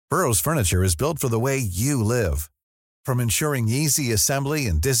Burrow's furniture is built for the way you live. From ensuring easy assembly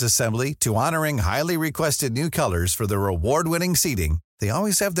and disassembly to honoring highly requested new colors for their award-winning seating, they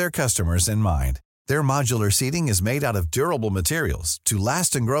always have their customers in mind. Their modular seating is made out of durable materials to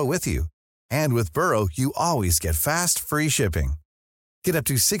last and grow with you. And with Burrow, you always get fast, free shipping. Get up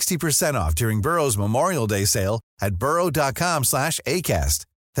to 60% off during Burrow's Memorial Day sale at burrow.com/ACAST.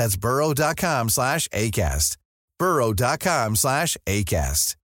 That's burrow.com/ACAST.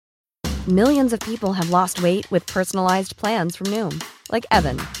 burrow.com/ACAST. Millions of people have lost weight with personalized plans from Noom. Like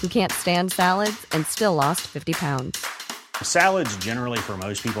Evan, who can't stand salads and still lost 50 pounds. Salads generally for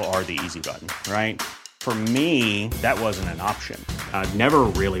most people are the easy button, right? For me, that wasn't an option. I never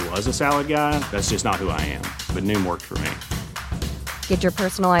really was a salad guy. That's just not who I am. But Noom worked for me. Get your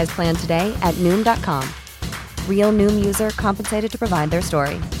personalized plan today at Noom.com. Real Noom user compensated to provide their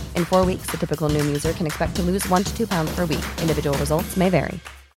story. In 4 weeks, the typical Noom user can expect to lose 1 to 2 pounds per week. Individual results may vary.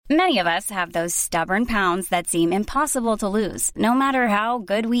 Many of us have those stubborn pounds that seem impossible to lose, no matter how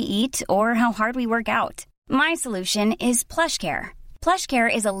good we eat or how hard we work out. My solution is PlushCare.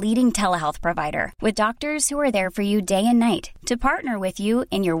 PlushCare is a leading telehealth provider with doctors who are there for you day and night to partner with you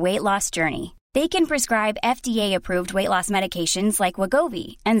in your weight loss journey. They can prescribe FDA-approved weight loss medications like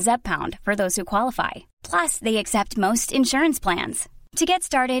Wegovy and Zepbound for those who qualify. Plus, they accept most insurance plans. To get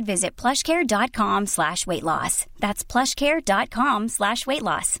started, visit plushcare.com/weightloss. That's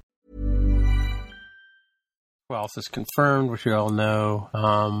plushcare.com/weightloss. Wealth is confirmed, which we all know.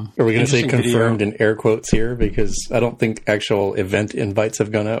 Are we going to say confirmed in air quotes here? Because I don't think actual event invites have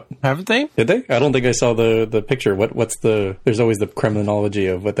gone out. Haven't they? Did they? I don't think I saw the picture. What's the... There's always the criminology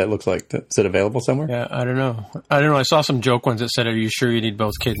of what that looks like. Is it available somewhere? Yeah, I don't know. I saw some joke ones that said, "Are you sure you need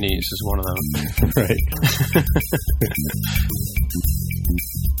both kidneys?" is one of them. Right.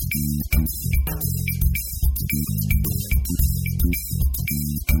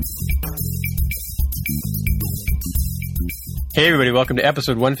 Hey everybody, welcome to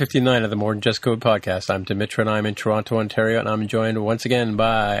episode 159 of the More Than Just Code podcast. I'm Dimitra and I'm in Toronto, Ontario, and I'm joined once again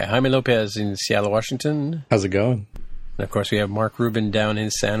by Jaime Lopez in Seattle, Washington. How's it going? And of course, we have Mark Rubin down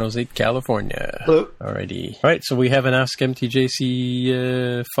in San Jose, California. Hello. Alrighty. All right, so we have an Ask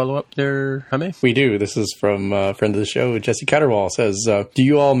MTJC follow-up there, Jaime? We do. This is from a friend of the show, Jesse Catterwall. Says, do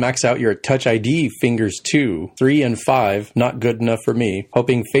you all max out your Touch ID fingers 2, 3, and 5? Not good enough for me.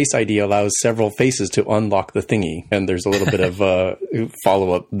 Hoping Face ID allows several faces to unlock the thingy. And there's a little bit of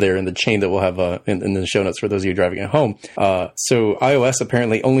follow-up there in the chain that we'll have in the show notes for those of you driving at home. So iOS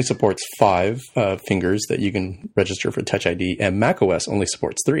apparently only supports 5 fingers that you can register for Touch ID, and macOS only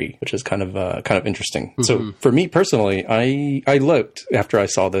supports 3, which is kind of interesting. Mm-hmm. So for me personally, I looked after I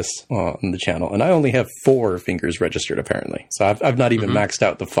saw this on the channel, and I only have 4 fingers registered apparently. So I've not even maxed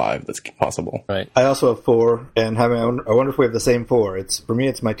out the 5 that's possible. Right. I also have 4, and I wonder if we have the same 4. For me,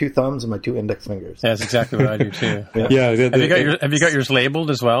 it's my 2 thumbs and my 2 index fingers. Yeah, that's exactly what I do too. Yeah. Have you got yours labeled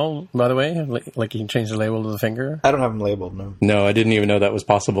as well? By the way, like you can change the label to the finger. I don't have them labeled. No. No, I didn't even know that was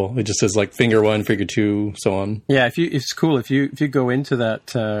possible. It just says like finger 1, finger 2, so on. Yeah, it's cool if you go into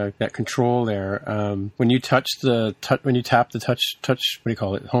that control there. When you tap the touch, what do you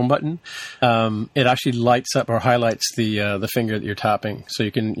call it, home button? It actually lights up or highlights the finger that you're tapping, so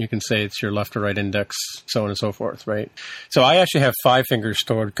you can say it's your left or right index, so on and so forth, right? So I actually have 5 fingers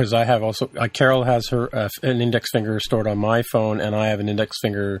stored because I have also Carol has her an index finger stored on my phone, and I have an index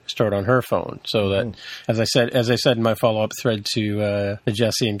finger stored on her phone. So that, as I said in my follow up thread to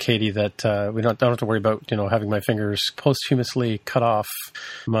Jesse and Katie, that we don't have to worry about having my fingers posthumously cut off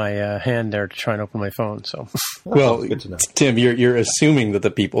my hand there to try and open my phone. So, well, Tim, you're assuming that the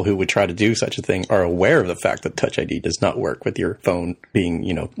people who would try to do such a thing are aware of the fact that Touch ID does not work with your phone being,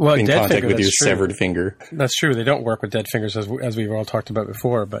 in contact with your severed finger. That's true. They don't work with dead fingers, as we've all talked about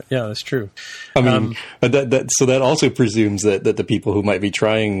before. But yeah, that's true. I mean, so that also presumes that the people who might be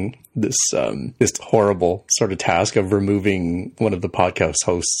trying this horrible sort of task of removing one of the podcast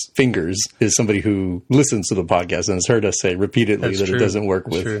hosts' fingers is somebody who listens to the podcast and has heard us say repeatedly it doesn't work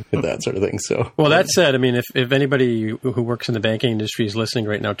with that sort of thing. So, well, that said, I mean, if anybody who works in the banking industry is listening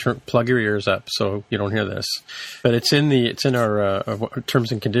right now, plug your ears up so you don't hear this. But it's in our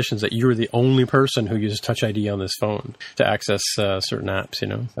terms and conditions that you're the only person who uses Touch ID on this phone to access certain apps.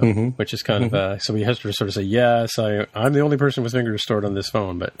 Which is kind of so we have to sort of say yes, I'm the only person with fingers stored on this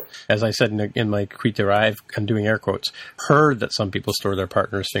phone. But as I said in my tweet there, I'm doing air quotes, heard that some people store their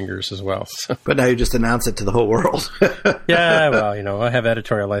partner's fingers as well. So. But now you just announce it to the whole world. rules. Yeah, well, I have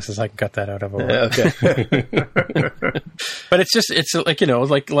editorial license. I can cut that out of a Okay. But it's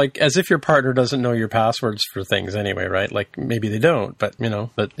like, like as if your partner doesn't know your passwords for things anyway, right? Like maybe they don't, but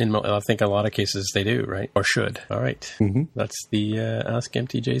I think in a lot of cases they do, right? Or should. All right. Mm-hmm. That's the Ask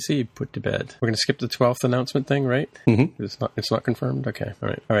MTJC put to bed. We're going to skip the 12th announcement thing, right? Mm-hmm. It's not confirmed. Okay. All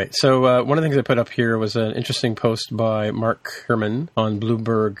right. So one of the things I put up here was an interesting post by Mark Herman on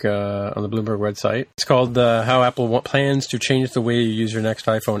Bloomberg, on the Bloomberg website. It's called How Apple Plans to Change the Way You Use Your Next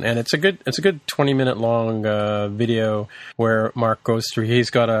iPhone. And it's a good 20-minute long video where Mark goes through. He's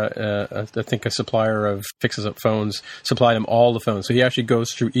got I think a supplier of fixes up phones, supplied him all the phones. So he actually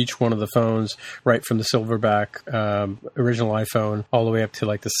goes through each one of the phones, right from the Silverback original iPhone all the way up to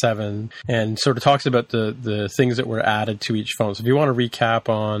like the 7, and sort of talks about the things that were added to each phone. So if you want to recap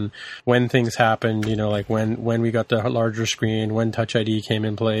on when things happened, like when we got the larger screen, when Touch ID came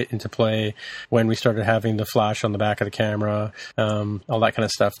into play, when we started having the flash on the back of the camera, all that kind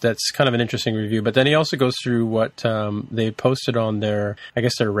of stuff. That's kind of an interesting review. But then he also goes through what they posted on their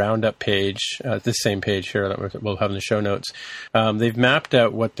roundup page, this same page here that we'll have in the show notes. They've mapped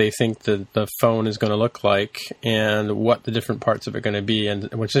out what they think the phone is going to look like and what the different parts of it are going to be.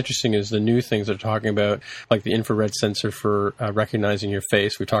 And what's interesting is the new things they're talking about, like the infrared sensor for recognizing your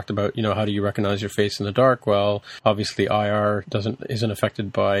face. We talked about, how do you recognize your face in the dark? Well, obviously IR isn't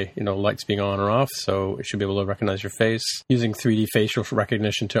affected by, lights being on or off, so it should be able to recognize your face. Using 3D facial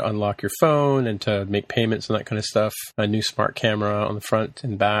recognition to unlock your phone and to make payments and that kind of stuff. A new smart camera on the front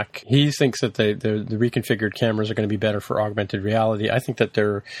and back. He thinks that the reconfigured cameras are going to be better for augmented reality. I think that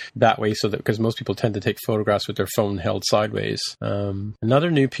they're that way because most people tend to take photographs with their phone held sideways. Another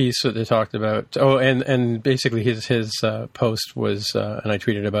new piece that they talked about. Oh, and basically his post was, and I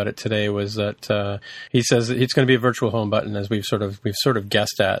tweeted about it today, was that he says that it's going to be a virtual home button, as we've sort of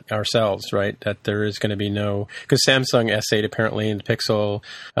guessed at ourselves, right? That there is going to be because Samsung S8 apparently and Pixel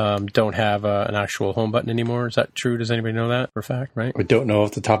don't have an actual home button anymore. Is that true? Does anybody know that for a fact? Right? I don't know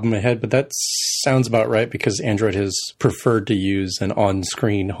off the top of my head, but that sounds about right, because Android has preferred to use an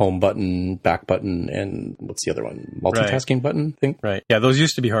on-screen home button, back button, and what's the other one? Multitasking button, I think. Right. Yeah, those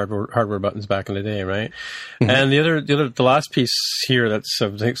used to be hardware buttons back in the day, right? Mm-hmm. And the last piece here that's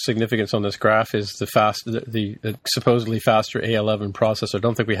of significance on this graph is the supposedly faster A11 processor. I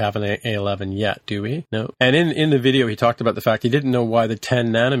don't think we have an A11 yet, do we? No. And in the video, he talked about the fact he didn't know why the 10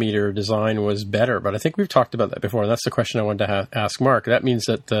 nanometer design was better, but I think we've talked about that before. And that's the question I wanted to ask Mark. That means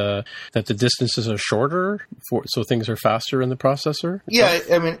that the distances are shorter, so things are faster in the processor? Yeah,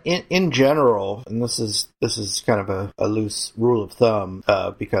 I mean, in general, and this is kind of a loose rule of thumb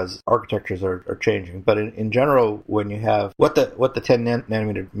because architectures are changing. But in general, when you have what the 10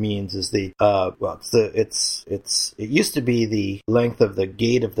 nanometer means is it used to be the length of the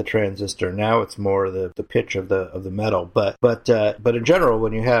gate of the transistor. Now it's more the pitch of the metal. But in general,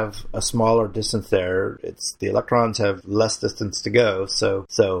 when you have a smaller distance there, the electrons have less distance to go, so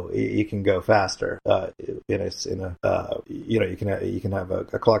you can go faster. You can have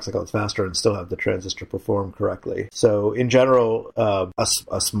a clock cycle that's faster and still have the transistor perform correctly. So in general,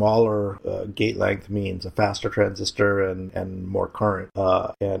 a smaller gate length means a faster transistor and more current,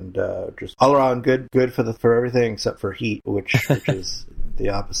 and just all around good for everything except for heat, which is the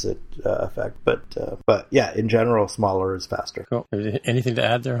opposite effect. But yeah, in general, smaller is faster. Cool. Anything to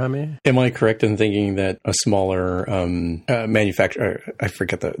add there, Jaime? Am I correct in thinking that a smaller manufacturer, I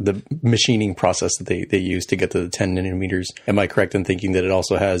forget the machining process that they use to get to the 10 nanometers, am I correct in thinking that it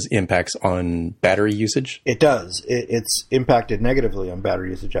also has impacts on battery usage? It does. It's impacted negatively on battery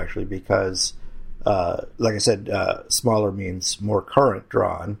usage, actually, because like I said, smaller means more current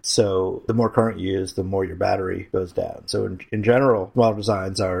drawn. So the more current you use, the more your battery goes down. So in general, smaller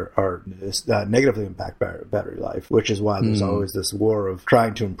designs are negatively impact battery life, which is why there's always this war of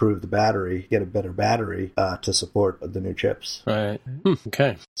trying to improve the battery, get a better battery to support the new chips. Right.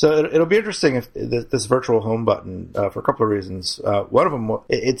 Okay. So it'll be interesting if this virtual home button, for a couple of reasons. One of them,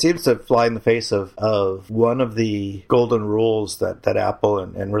 it seems to fly in the face of one of the golden rules that Apple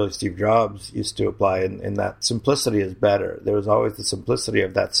and really Steve Jobs used to apply, in that simplicity is better. There was always the simplicity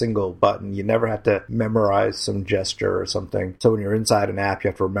of that single button. You never had to memorize some gesture or something. So when you're inside an app, you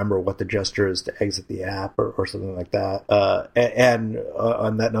have to remember what the gesture is to exit the app or something like that. And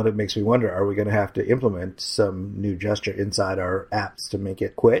on that note, it makes me wonder, are we going to have to implement some new gesture inside our apps to make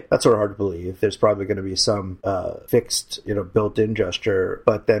it quit? That's sort of hard to believe. There's probably going to be some fixed, built-in gesture,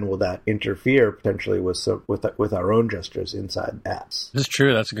 but then will that interfere potentially with our own gestures inside apps? That's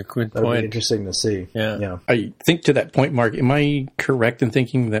true. That's a good point. That'd be interesting to see. Yeah. I think to that point, Mark, am I correct in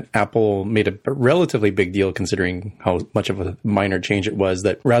thinking that Apple made a relatively big deal, considering how much of a minor change it was,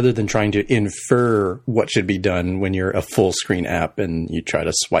 that rather than trying to infer what should be done when you're a full screen app and you try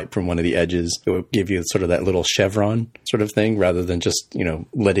to swipe from one of the edges, it would give you sort of that little chevron sort of thing, rather than just,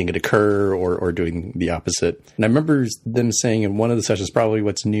 letting it occur or doing the opposite. And I remember them saying in one of the sessions, probably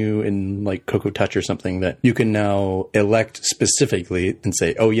what's new in like Cocoa Touch or something, that you can now elect specifically and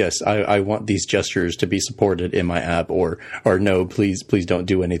say, oh yes, I want these gestures to be supported in my app, or no, please don't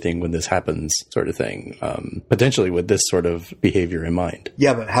do anything when this happens, sort of thing. Potentially with this sort of behavior in mind.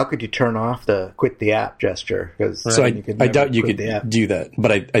 Yeah, but how could you turn off the quit the app gesture? So I doubt you could do that,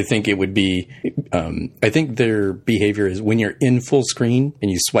 but I think it would be, I think their behavior is when you're in full screen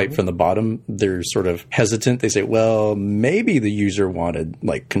and you swipe from the bottom, they're sort of hesitant. They say, well, maybe the user wanted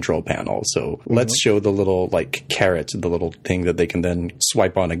like control panel. So let's show the little like carrot, the little thing that they can then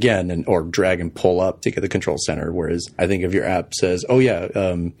swipe on again or drag and pull up to get the control center. Whereas I think if your app says, oh yeah,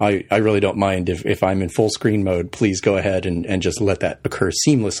 I really don't mind if I'm in full screen mode, please go ahead and just let that occur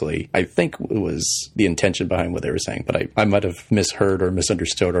seamlessly. I think it was the intention behind what they were saying, but I might have misheard or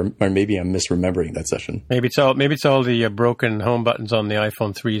misunderstood, or maybe I'm misremembering that session. Maybe it's all the broken home buttons on the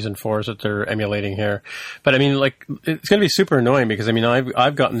iPhone 3s and 4s that they're emulating here. But I mean, like, it's going to be super annoying because I mean,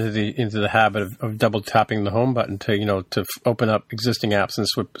 I've gotten into the habit of double tapping the home button to open up existing apps and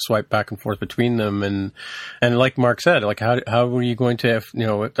swipe back and forth between them. And like Mark said, like how are you going to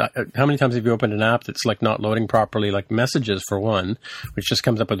how many times have you opened an app that's like not loading properly, like Messages for one, which just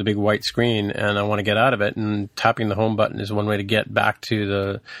comes up with a big white screen, and I want to get out of it, and tapping the home button is one way to get back to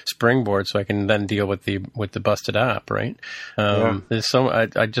the springboard so I can then deal with the busted app, right? There's so I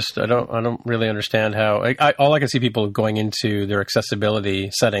don't really understand how all I can see people going into their accessibility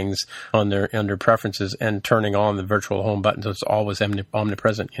settings under preferences and turning on the virtual home button so it's always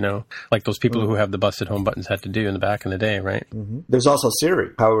omnipresent, like those people who have the busted home buttons had to do in the back in the day, right? There's also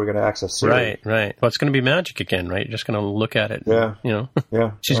Siri. How are we going to access Siri? Right. Well, it's going to be magic again, right? You're just going to look at it. Yeah.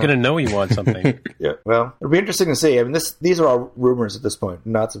 Yeah. She's going to know you want something. Yeah. Well, it'll be interesting to see. I mean, these are all rumors at this point,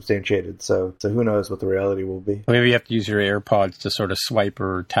 not substantiated. So who knows what the reality will be. Maybe you have to use your AirPods to sort of swipe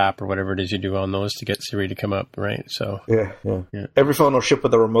or tap or whatever it is you do on those to get Siri to come up, right? So yeah. Every phone will ship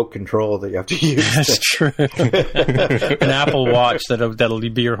with a remote control that you have to use. That's true. An Apple Watch that'll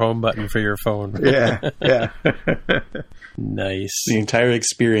be your home button for your phone. Yeah. Nice. The entire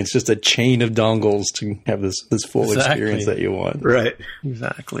experience, just a chain of dongles to have this full experience that you want. Right.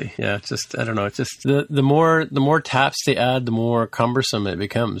 Exactly. Yeah. It's just, I don't know. It's just the more taps they add, the more cumbersome it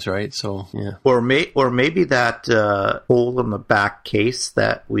becomes, right? So yeah. Or maybe that hole in the back case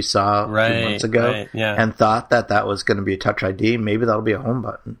that we saw 2 months ago, and thought that was going to be a Touch ID. Maybe that'll be a home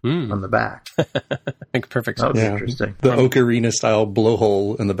button on the back. Makes perfect sense. That was interesting. The Ocarina style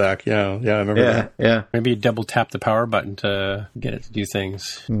blowhole in the back. Yeah, I remember that. Yeah. Maybe you double tap the power button to get it to do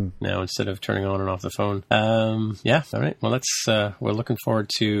things now instead of turning on and off the phone. Yeah. All right. Well, we're looking forward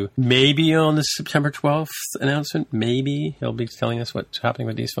to maybe on the September 12th announcement. Maybe he'll be telling us what's happening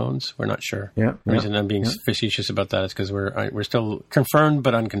with these phones. We're not sure. Yeah. The reason I'm being facetious about that is because we're still confirmed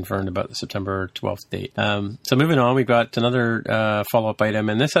but unconfirmed about the September 12th date. So moving on, we've got another follow-up item,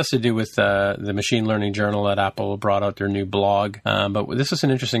 and this has to do with the machine learning journal that Apple brought out their new blog. But this is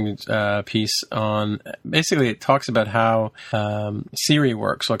an interesting piece on, basically it talks about how Siri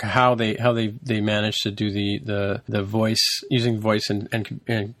works, like how they manage to do the voice, using voice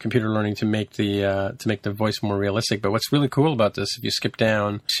and computer learning to make the voice more realistic. But what's really cool about this, if you skip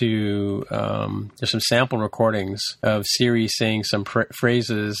down to there's some sample recordings of Siri saying some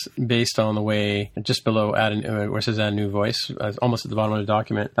phrases based on the way, just below where it says add a new voice, almost at the bottom of the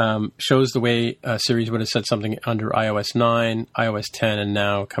document, shows the way Siri would have said something under iOS 9, iOS 10, and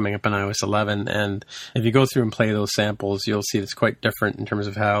now coming up in iOS 11. And if you go through and play those samples, you'll see it's quite different in terms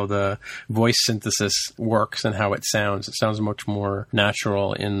of how the voice synthesis works and how it sounds. It sounds much more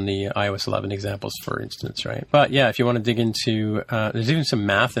natural in the iOS 11 examples, for instance, right? But yeah, if you want to dig into, there's even some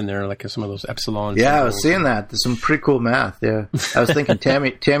math in there, like some of those epsilon. Yeah, I was seeing that. There's some pretty cool math. Yeah, I was thinking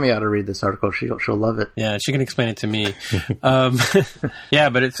Tammy ought to read this article. She'll love it. Yeah, she can explain it to me. Yeah,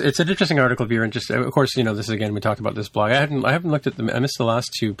 but it's an interesting article if you're interested. Of course, this is, again, we talked about this blog. I haven't looked at them. I missed the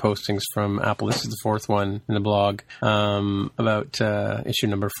last two postings from Apple. This is the fourth one in the blog about issue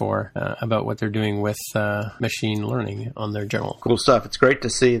number 4 about what they're doing with machine learning on their journal. Cool stuff. It's great to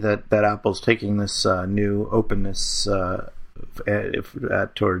see that Apple's taking this new openness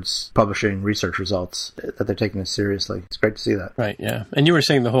towards publishing research results, that they're taking this seriously. It's great to see that. Right, yeah. And you were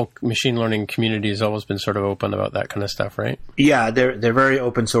saying the whole machine learning community has always been sort of open about that kind of stuff, right? Yeah, they're very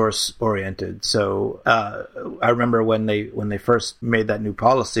open source oriented. So I remember when they first made that new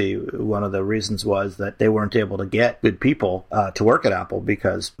policy, one of the reasons was that they weren't able to get good people to work at Apple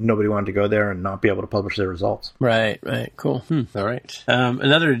because nobody wanted to go there and not be able to publish their results. Right, cool. All right.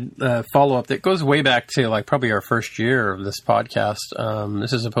 Another follow-up that goes way back to like probably our first year of this podcast.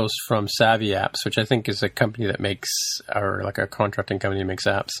 This is a post from Savvy Apps, which I think is a company that makes, or like a contracting company that makes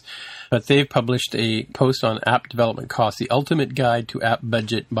apps. But they've published a post on app development costs, the ultimate guide to app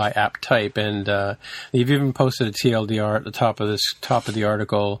budget by app type. And they've even posted a TLDR at the top of the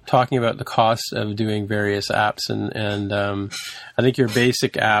article talking about the cost of doing various apps. And I think your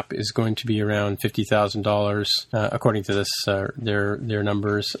basic app is going to be around $50,000, according to this, their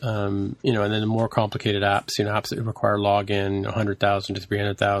numbers. And then the more complicated apps, apps that require login, 100,000 to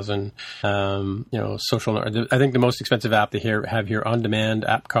 300,000. Social. I think the most expensive app they have here, on-demand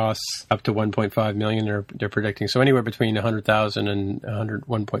app costs up to 1.5 million. They're predicting, so anywhere between 100,000 and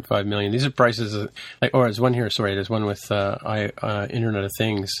 1.5 million. These are prices there's one here. Sorry, there's one with Internet of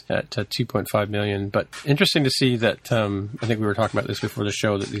Things at 2.5 million. But interesting to see that. I think we were talking about this before the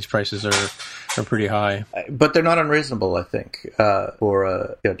show, that these prices are pretty high. But they're not unreasonable, I think,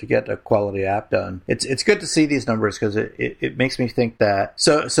 for to get a quality app done. It's good to see these numbers because it makes me think that.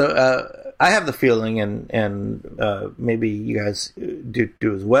 So I have the feeling, and maybe you guys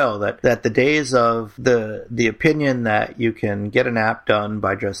do as well, that the days of the opinion that you can get an app done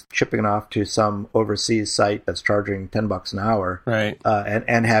by just shipping it off to some overseas site that's charging $10 an hour, right,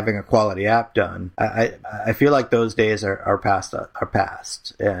 and having a quality app done, I feel like those days are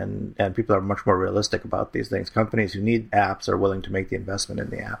past, and people are much more realistic about these things. Companies who need apps are willing to make the investment in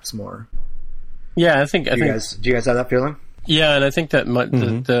the apps more. Yeah, I think. Do you guys have that feeling? Yeah, and I think that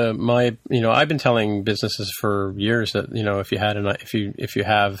I've been telling businesses for years that if you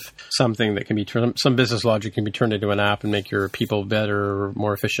have something that can be some business logic can be turned into an app and make your people better,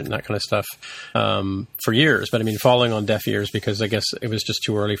 more efficient, and that kind of stuff for years. But I mean, falling on deaf ears because I guess it was just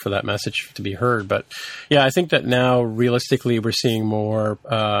too early for that message to be heard. But yeah, I think that now realistically we're seeing more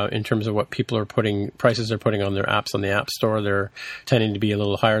in terms of what prices they're putting on their apps on the App Store. They're tending to be a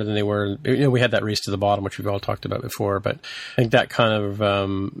little higher than they were. We had that race to the bottom, which we've all talked about before, but I think that kind of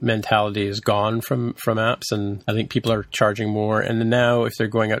mentality is gone from apps, and I think people are charging more. And then now, if they're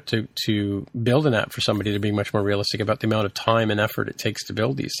going out to build an app for somebody, they're being much more realistic about the amount of time and effort it takes to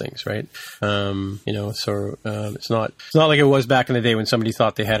build these things, right? It's not like it was back in the day when somebody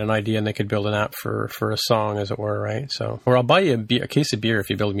thought they had an idea and they could build an app for a song, as it were, right? So, or I'll buy you a case of beer if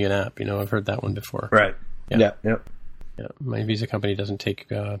you build me an app. I've heard that one before. Right. Yeah. My Visa company doesn't take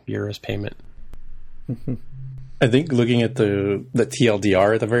beer as payment. I think looking at the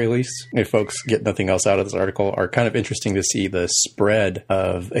TLDR at the very least, if folks get nothing else out of this article, are kind of interesting to see the spread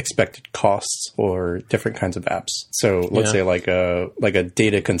of expected costs for different kinds of apps. So let's say like a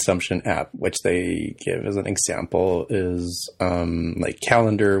data consumption app, which they give as an example is like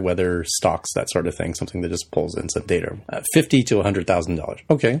calendar, weather, stocks, that sort of thing, something that just pulls in some data. $50,000 to $100,000.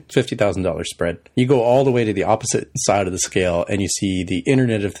 Okay, $50,000 spread. You go all the way to the opposite side of the scale and you see the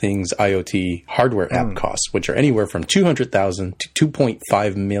Internet of Things IoT hardware app costs, which are anywhere from $200,000 to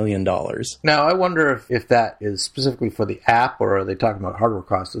 $2.5 million. Now, I wonder if that is specifically for the app, or are they talking about hardware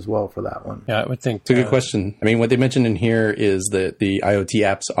costs as well for that one? Yeah, I would think. It's a good question. I mean, what they mentioned in here is that the IoT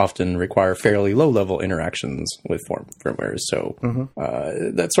apps often require fairly low-level interactions with firmware. So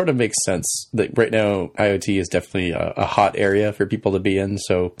that sort of makes sense. That right now, IoT is definitely a hot area for people to be in.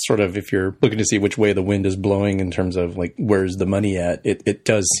 So sort of if you're looking to see which way the wind is blowing in terms of like where's the money at, it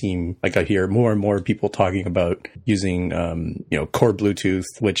does seem like I hear more and more people talking about using, core Bluetooth,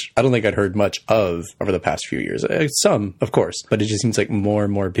 which I don't think I'd heard much of over the past few years. Some, of course, but it just seems like more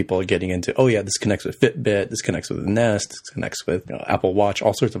and more people are getting into, this connects with Fitbit, this connects with Nest, this connects with Apple Watch,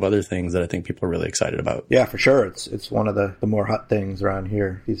 all sorts of other things that I think people are really excited about. Yeah, for sure. It's one of the more hot things around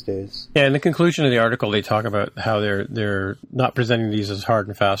here these days. Yeah, in the conclusion of the article, they talk about how they're not presenting these as hard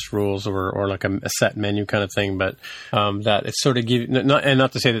and fast rules or like a set menu kind of thing, but that it's sort of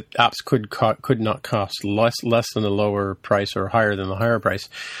not to say that apps could not cost less than the lower price or higher than the higher price.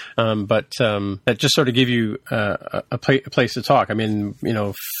 But that just sort of give you a place to talk. I mean,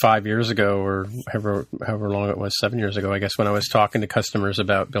 5 years ago or however long it was, 7 years ago, I guess, when I was talking to customers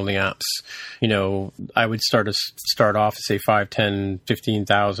about building apps, I would start off say 5, 10,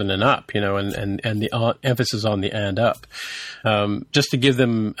 15,000 and up, and the emphasis on the and up, just to give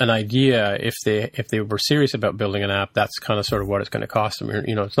them an idea if they were serious about building an app. That's kind of sort of what it's going to cost them.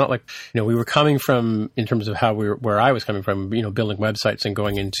 It's not like we were coming from in terms of of where I was coming from, building websites and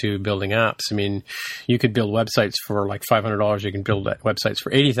going into building apps. I mean, you could build websites for like $500. You can build websites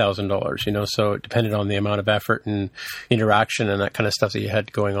for $80,000, so it depended on the amount of effort and interaction and that kind of stuff that you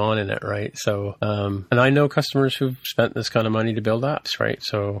had going on in it, right? So, and I know customers who've spent this kind of money to build apps, right?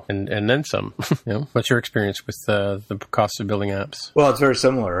 So, and then some. What's your experience with the cost of building apps? Well, it's very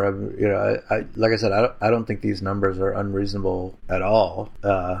similar. I like I said, I don't think these numbers are unreasonable at all.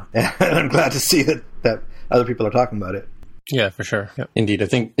 And I'm glad to see that other people are talking about it. Yeah, for sure. Yep. Indeed. I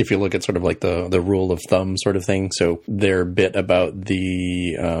think if you look at sort of like the rule of thumb sort of thing, so their bit about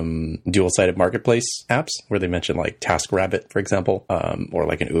the dual-sided marketplace apps where they mention like TaskRabbit, for example, or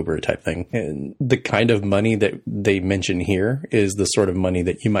like an Uber type thing. And the kind of money that they mention here is the sort of money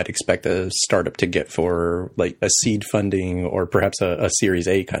that you might expect a startup to get for like a seed funding or perhaps a Series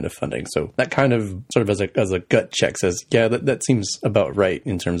A kind of funding. So that kind of sort of as a gut check says, yeah, that seems about right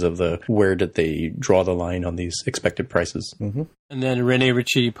in terms of where did they draw the line on these expected prices. Mm-hmm. And then Rene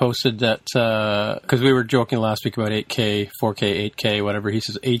Ritchie posted that, because we were joking last week about 8K, 4K, 8K, whatever. He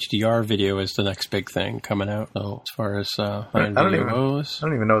says HDR video is the next big thing coming out. So as far as high-end video goes. I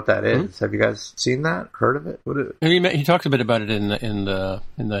don't even know what that is. Have you guys seen that? Heard of it? He talks a bit about it in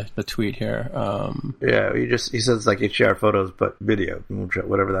the tweet here. Yeah, he says like HDR photos, but video,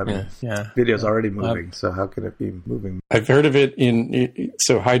 whatever that means. Yeah. Video's already moving, so how can it be moving? I've heard of it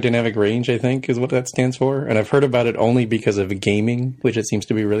so high dynamic range, I think, is what that stands for. And I've heard about it only because of gaming, which it seems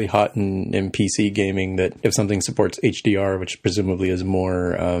to be really hot in PC gaming, that if something supports HDR, which presumably is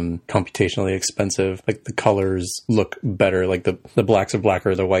more computationally expensive, like the colors look better, like the blacks are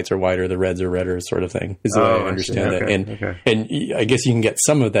blacker, the whites are whiter, the reds are redder sort of thing, is the way I understand it. And I guess you can get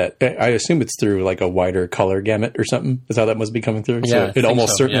some of that. I assume it's through like a wider color gamut or something, is how that must be coming through. Yeah, so it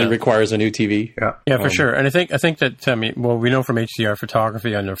almost certainly requires a new TV. Yeah, for sure. And I think that, we know from HDR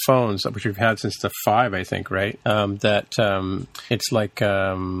photography on their phones, which we've had since the 5, I think, right? That it's like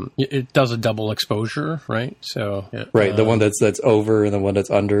it does a double exposure, right? So right, the one that's over and the one that's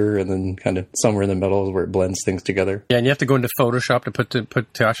under, and then kind of somewhere in the middle is where it blends things together. Yeah, and you have to go into Photoshop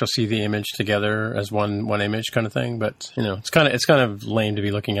to actually see the image together as one image kind of thing. But it's kind of lame to be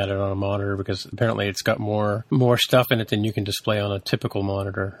looking at it on a monitor because apparently it's got more stuff in it than you can display on a typical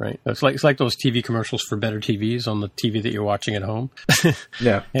monitor, right? It's like those TV commercials for better TVs on the TV that you're watching at home.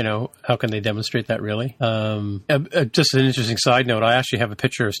 Yeah, how can they demonstrate that really? Just an interesting side note, I actually have a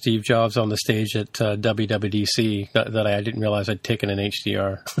picture of Steve Jobs on the stage at WWDC that I didn't realize I'd taken in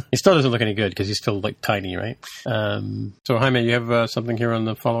HDR. He still doesn't look any good because he's still like tiny, right? So Jaime, you have something here on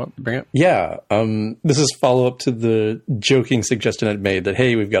the follow-up to bring up? Yeah. This is follow-up to the joking suggestion I'd made that,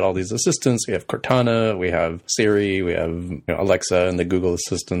 hey, we've got all these assistants. We have Cortana, we have Siri, we have Alexa and the Google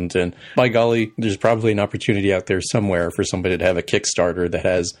Assistant. And by golly, there's probably an opportunity out there somewhere for somebody to have a Kickstarter that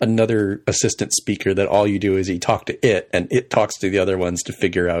has another assistant speaker that all you do is you talk to it and it talks to the other ones to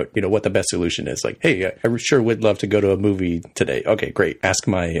figure out, what the best solution is. Like, hey, I sure would love to go to a movie today. Okay, great. Ask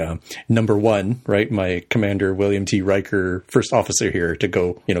my number one, right? My Commander William T. Riker, first officer here to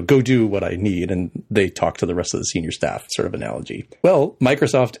go do what I need. And they talk to the rest of the senior staff, sort of analogy. Well,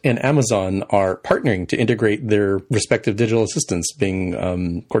 Microsoft and Amazon are partnering to integrate their respective digital assistants, being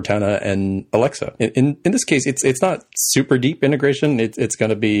Cortana and Alexa. In this case, it's not super deep integration. It's going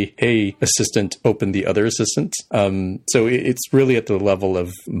to be, hey, assistant, open the other assistant. So it's really at the level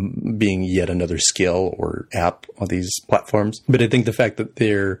of being yet another skill or app on these platforms. But I think the fact that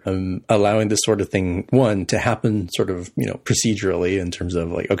they're allowing this sort of thing, one, to happen sort of, procedurally in terms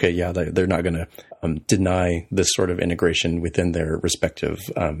of like, okay, yeah, they're not going to deny this sort of integration within their respective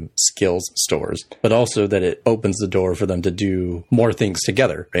skills stores, but also that it opens the door for them to do more things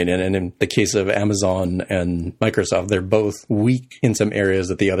together, right? And in the case of Amazon and Microsoft, they're both weak in some areas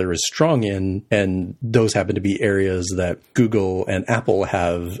that the other is strong in, and those happen to be areas that Google and Apple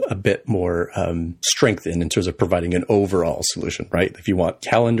have a bit more strength in terms of providing an overall solution, right? If you want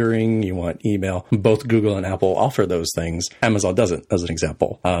calendaring, you want email, both Google and Apple offer those things. Amazon doesn't, as an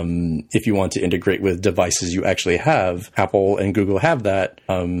example. If you want to integrate with devices you actually have, Apple and Google have that.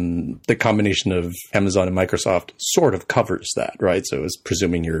 The combination of Amazon and Microsoft sort of covers that, right? So it's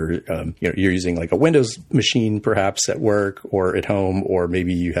presuming you're using like a Windows machine perhaps at work or at home, or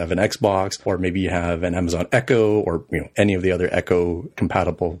maybe you have an Xbox, or maybe you have an Amazon Echo, or any of the other Echo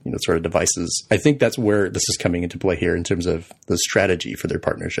compatible sort of devices. I think that's where this is coming into play here in terms of the strategy for their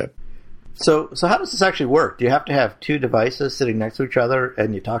partnership. So how does this actually work? Do you have to have two devices sitting next to each other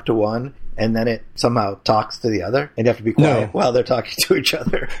and you talk to one and then it somehow talks to the other, and you have to be quiet while they're talking to each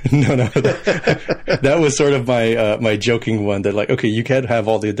other. No. That was sort of my my joking one. That like, okay, you can have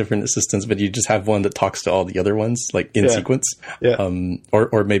all the different assistants, but you just have one that talks to all the other ones, like in sequence,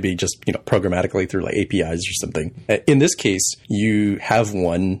 or maybe just programmatically through like APIs or something. In this case, you have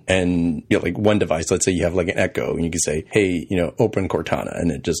one, and like one device. Let's say you have like an Echo, and you can say, hey, open Cortana,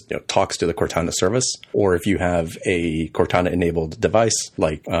 and it just talks to the Cortana service. Or if you have a Cortana enabled device,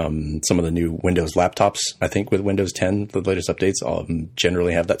 like some of the new Windows laptops, I think with Windows 10, the latest updates all of them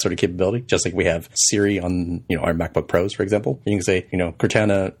generally have that sort of capability. Just like we have Siri on our MacBook Pros, for example. You can say,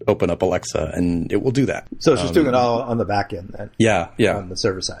 Cortana, open up Alexa, and it will do that. So it's just doing it all on the back end then? Yeah. On the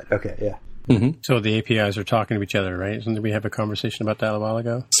server side. Okay, yeah. Mm-hmm. So the APIs are talking to each other, right? Didn't we have a conversation about that a while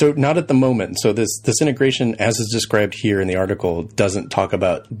ago? So not at the moment. So this integration, as is described here in the article, doesn't talk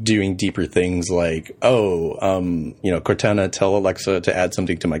about doing deeper things like, Cortana, tell Alexa to add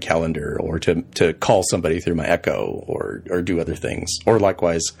something to my calendar, or to call somebody through my Echo, or do other things. Or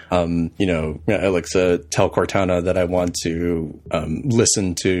likewise, Alexa, tell Cortana that I want to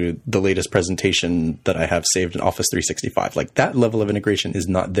listen to the latest presentation that I have saved in Office 365. Like that level of integration is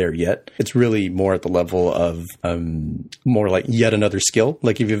not there yet. It's really more at the level of more like yet another skill.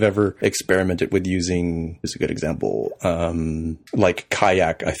 Like if you've ever experimented with using, this is a good example, like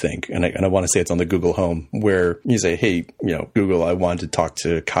Kayak, I think, and I want to say it's on the Google Home, where you say, hey, Google, I want to talk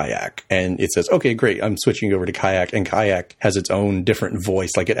to Kayak, and it says, okay, great, I'm switching over to Kayak, and Kayak has its own different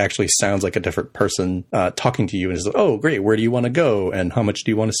voice. Like it actually sounds like a different person talking to you, and it's like, oh, great, where do you want to go, and how much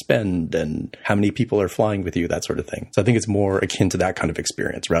do you want to spend, and how many people are flying with you, that sort of thing. So I think it's more akin to that kind of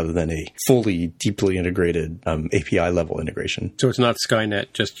experience rather than a fully, deeply integrated API level integration. So it's not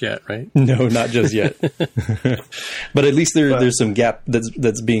Skynet just yet, right? No, not just yet. But at least there's some gap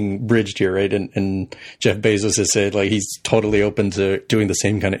that's being bridged here, right? And Jeff Bezos has said like he's totally open to doing the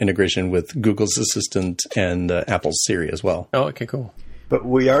same kind of integration with Google's Assistant and Apple's Siri as well. Oh, okay, cool. But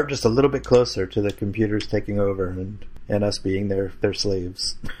we are just a little bit closer to the computers taking over and us being their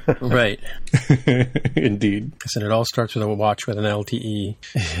slaves. Right. Indeed. And it all starts with a watch with an LTE.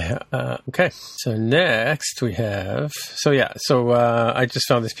 Yeah. Okay. So next we have... I just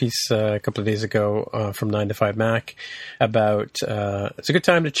found this piece a couple of days ago from 9to5Mac about... it's a good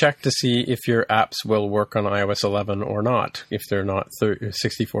time to check to see if your apps will work on iOS 11 or not. If they're not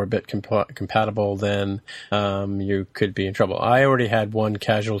 64-bit compatible, then you could be in trouble. I already had one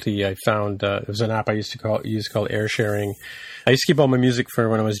casualty. I found... it was an app I used to use called AirSharing. I used to keep all my music for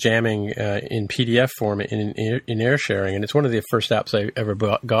when I was jamming in PDF form in AirSharing, and it's one of the first apps I ever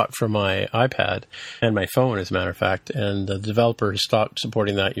got for my iPad and my phone, as a matter of fact. And the developer stopped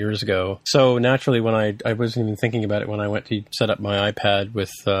supporting that years ago. So naturally, when I wasn't even thinking about it when I went to set up my iPad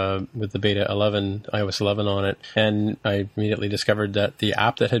with the beta 11, iOS 11 on it, and I immediately discovered that the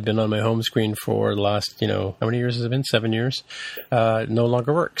app that had been on my home screen for the last, how many years has it been? 7 years, no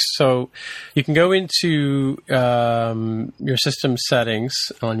longer works. So you can go into your system settings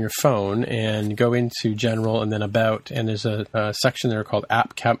on your phone and go into General and then About, and there's a section there called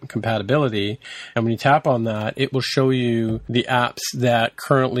App Compatibility, and when you tap on that, it will show you the apps that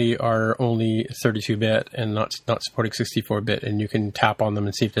currently are only 32-bit and not supporting 64-bit, and you can tap on them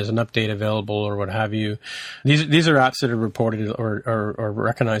and see if there's an update available or what have you. These are apps that are reported or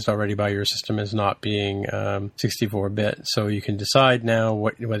recognized already by your system as not being 64-bit, so you can decide now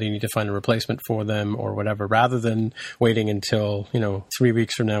whether you need to find a replacement for them or whatever, rather than waiting until 3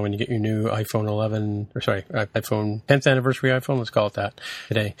 weeks from now when you get your new iPhone 10th anniversary iPhone, let's call it that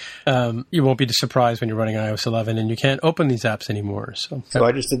today. You won't be surprised when you're running iOS 11 and you can't open these apps anymore. So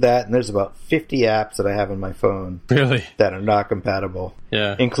I just did that, and there's about 50 apps that I have on my phone really that are not compatible.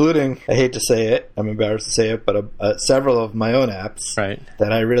 Yeah, including, I hate to say it, I'm embarrassed to say it, but several of my own apps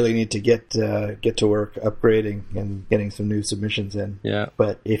that I really need to get to work upgrading and getting some new submissions in. Yeah.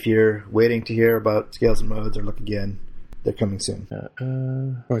 But if you're waiting to hear about Scales and Modes or Look Again, they're coming soon.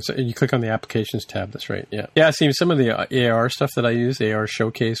 So you click on the Applications tab. That's right. Yeah. Yeah. See, some of the AR stuff that I use, AR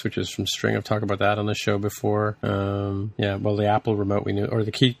Showcase, which is from String. I've talked about that on the show before. Well, the Apple Remote we knew, or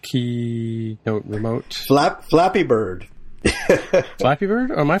the Keynote Remote. Flappy Bird. Flappy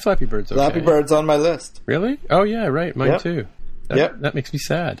Bird? Oh, my Flappy Bird's okay. Flappy Bird's on my list. Really? Oh, yeah, right. Mine too. That makes me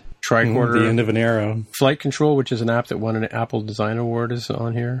sad. Tricorder. The end of an arrow. Flight Control, which is an app that won an Apple Design Award, is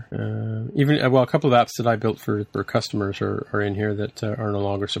on here. A couple of apps that I built for customers are in here that are no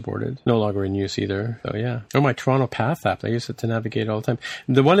longer supported. No longer in use either. So, yeah. Oh, my Toronto Path app. I use it to navigate all the time.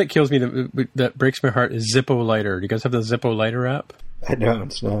 The one that kills me, that breaks my heart, is Zippo Lighter. Do you guys have the Zippo Lighter app? I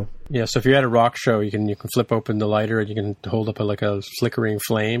don't, no. Yeah, so if you're at a rock show, you can flip open the lighter and you can hold up a flickering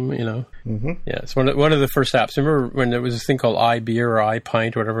flame, you know. Mm-hmm. Yeah, it's one of the first apps. Remember when there was this thing called iBeer or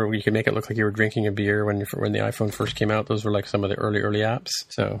iPint or whatever, where you could make it look like you were drinking a beer when the iPhone first came out? Those were like some of the early apps.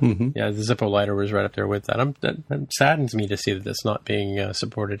 So yeah, the Zippo lighter was right up there with that. That saddens me to see that that's not being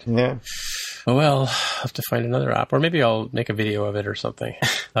supported. Yeah. Oh well, I'll have to find another app, or maybe I'll make a video of it or something.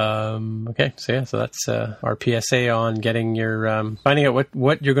 Okay, so that's our PSA on getting your finding out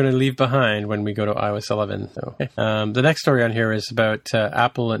what you're going to leave behind when we go to iOS 11. So, okay. The next story on here is about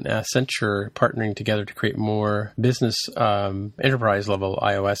Apple and Accenture partnering together to create more business enterprise level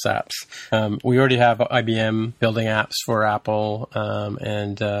iOS apps. We already have IBM building apps for Apple,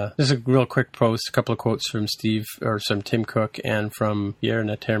 and this is a real quick post, a couple of quotes from Tim Cook and from Pierre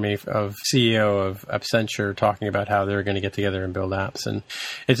Naterme, of CEO of Accenture, talking about how they're going to get together and build apps. And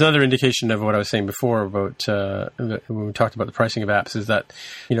it's another indication of what I was saying before about when we talked about the pricing of apps, is that,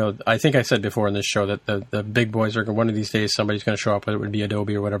 you know, I think I said before in this show that the big boys are, one of these days somebody's going to show up, whether it would be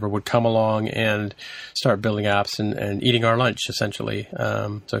Adobe or whatever, would come along and start building apps and eating our lunch, essentially.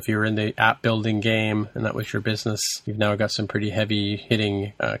 So if you're in the app building game and that was your business, you've now got some pretty heavy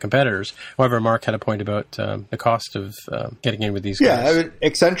hitting competitors. However, Mark had a point about the cost of getting in with these guys. Yeah, I mean,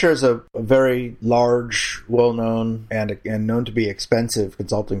 Accenture is a very large, well-known, and known to be expensive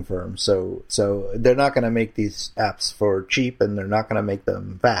consulting firm. So they're not going to make these apps for cheap, and they're not going to make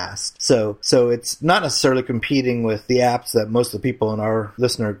them fast. So it's not necessarily competing with the apps that most of the people in our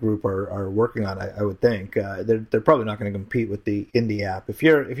listener group are working on. I would think they're probably not going to compete with the indie app. If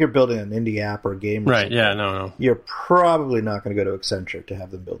you're building an indie app or a game, right? Yeah, no, you're probably not going to go to Accenture to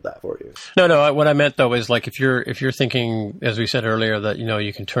have them build that for you. No. What I meant though is, like, if you're thinking, as we said earlier, that, you know,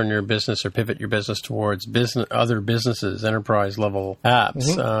 you can turn your business or pivot your business towards other businesses, enterprise level apps.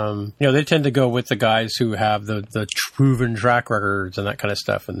 You know, they tend to go with the guys who have the proven track records and that kind of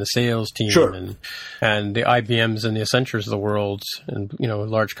stuff, and the sales team, sure, and the IBMs and the Accentures of the world, and, you know,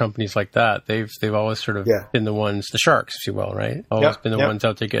 large companies like that. They've always sort of been the ones, the sharks, if you will, right? Always been the ones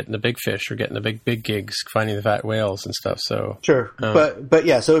out there getting the big fish or getting the big gigs, finding the fat whales and stuff. So sure, but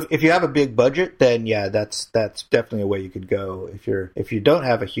yeah. So if you have a big budget, then yeah, that's definitely a way you could go. If you don't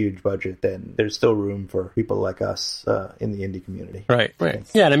have a huge budget, then there's still room for people like us in the indie community. Right.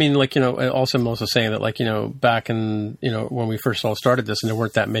 Yeah, and I mean, like, you know, also I'm also saying that, like, you know, back in, you know, when we first all started this, and there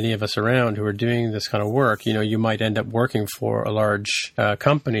weren't that many of us around who were doing this kind of work, you know, you might end up working for a large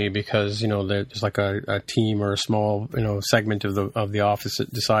company because, you know, there's like a team or a small, you know, segment of the office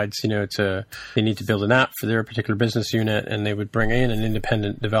that decides, you know, they need to build an app for their particular business unit, and they would bring in an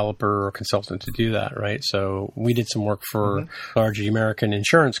independent developer or consultant to do that, right? So we did some work for a large American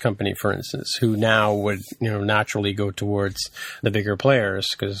insurance company, for instance, who now would, you know, naturally go towards the bigger players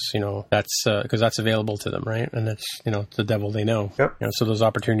because, you know, that's available to them, right? And that's, you know, the devil they know. Yep. You know, so those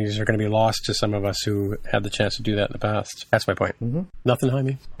opportunities are going to be lost to some of us who had the chance to do that in the past. That's my point. Nothing,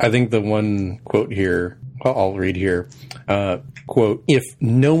 Jaime? I think the one quote here, I'll read here, quote, "If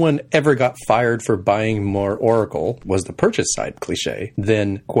no one ever got fired for buying more Oracle," was the purchase side cliche,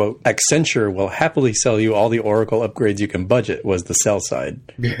 then, quote, "Accenture will happily sell you all the Oracle upgrades you can budget," was the sell side.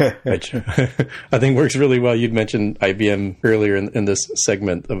 Which I think works really well. You'd mentioned IBM earlier in this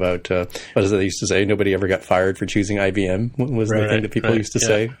segment about, what is it they used to say? Nobody ever got fired for choosing IBM, was the thing that people used to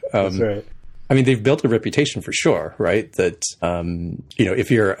say. That's right. I mean, they've built a reputation for sure, right? That, you know,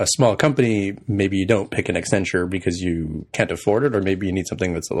 if you're a small company, maybe you don't pick an Accenture because you can't afford it, or maybe you need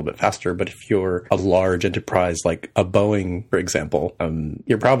something that's a little bit faster. But if you're a large enterprise, like a Boeing, for example,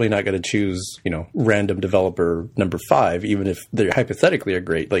 you're probably not going to choose, you know, random developer number 5, even if they hypothetically are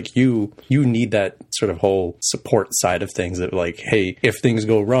great. Like you need that sort of whole support side of things that, like, hey, if things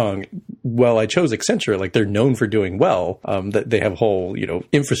go wrong, well, I chose Accenture. Like, they're known for doing well. That they have whole, you know,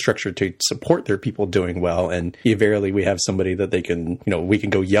 infrastructure to support their people doing well, and invariably we have somebody that they can, you know, we can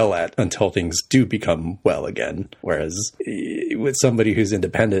go yell at until things do become well again. Whereas with somebody who's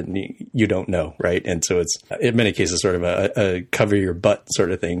independent, you don't know, right? And so it's in many cases sort of a cover your butt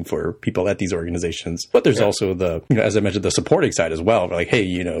sort of thing for people at these organizations. But there's also the, you know, as I mentioned, the supporting side as well. Like, hey,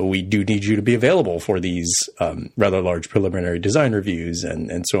 you know, we do need you to be available for these rather large preliminary design reviews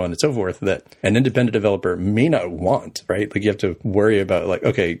and so on and so forth, that an independent developer may not want, right? Like, you have to worry about, like,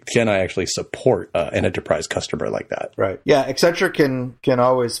 okay, can I actually support an enterprise customer like that? Right. Yeah. Accenture can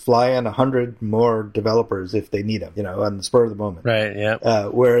always fly in 100 more developers if they need them, you know, on the spur of the moment. Right. Yeah.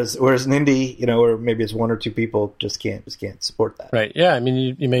 Whereas an indie, you know, where maybe it's 1 or 2 people just can't support that. Right. Yeah. I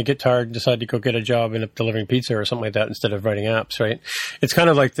mean, you may get tired and decide to go get a job and end up delivering pizza or something like that instead of writing apps, right? It's kind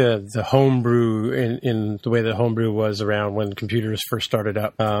of like the homebrew in the way that homebrew was around when computers first started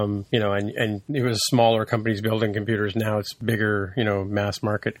up. You and it was smaller companies building computers. Now it's bigger, mass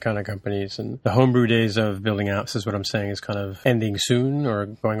market kind of companies. And the homebrew days of building apps is what I'm saying is kind of ending soon or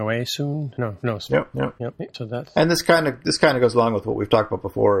going away soon. No. Yep. So that's, and this kind of goes along with what we've talked about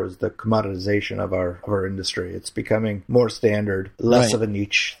before, is the commoditization of our industry. It's becoming more standard, less of a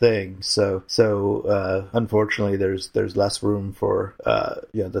niche thing. So unfortunately, there's less room for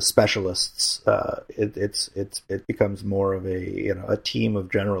the specialists. It becomes more of a team of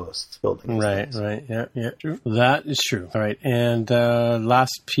generalists building. Right. Yeah, true. That is true. All right, and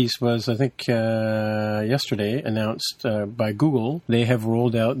last piece was, I think, yesterday announced by Google. They have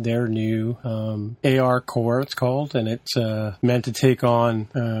rolled out their new AR Core, it's called, and it's meant to take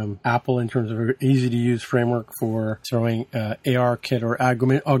on Apple in terms of an easy-to-use framework for throwing ARKit or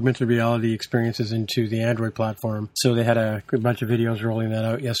augmented reality experiences into the Android platform. So they had a bunch of videos rolling that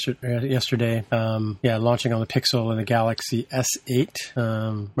out yesterday. Launching on the Pixel and the Galaxy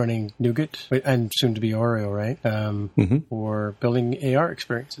S8, running Nougat, and soon to be Oreo, right? For building AR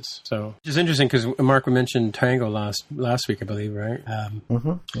experiences. So it's interesting because Mark mentioned Tango last week, I believe, right?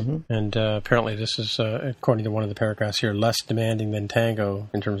 And apparently this is, according to one of the paragraphs here, less demanding than Tango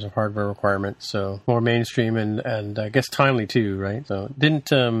in terms of hardware requirements. So more mainstream and I guess timely too, right? So I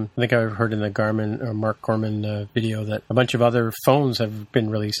think I heard in the Garmin or Mark Gorman video that a bunch of other phones have been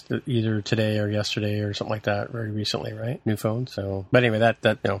released either today or yesterday or something like that very recently, right? New phones. So, but anyway,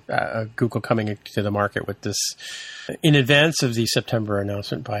 that Google coming to the market with this in advance of the September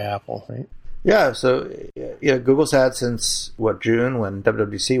announcement by Apple, right? Yeah, so Google's had since June, when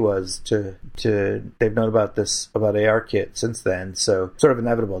WWDC was, they've known about ARKit since then. So sort of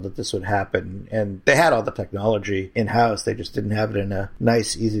inevitable that this would happen. And they had all the technology in house. They just didn't have it in a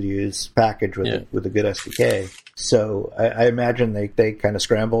nice, easy to use package with a good SDK. So I imagine they kind of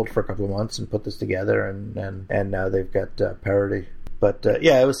scrambled for a couple of months and put this together, and now they've got parity. But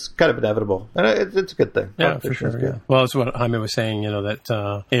it was kind of inevitable, and it's a good thing. Yeah, for sure. Yeah. Well, it's what Jaime was saying. That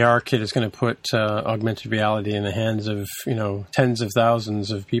ARKit is going to put augmented reality in the hands of tens of thousands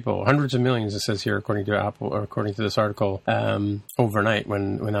of people, hundreds of millions. It says here, according to Apple, or according to this article, overnight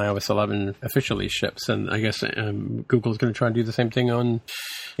when iOS 11 officially ships, and I guess Google is going to try and do the same thing on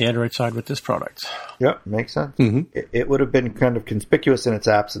the Android side with this product. Yeah, makes sense. It would have been kind of conspicuous in its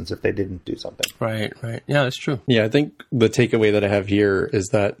absence if they didn't do something. Right. Yeah, that's true. Yeah, I think the takeaway that I have here is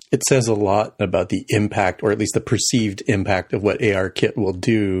that it says a lot about the impact, or at least the perceived impact, of what ARKit will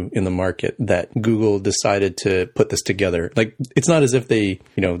do in the market, that Google decided to put this together. Like, it's not as if they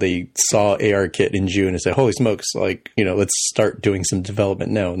saw ARKit in June and said, holy smokes, let's start doing some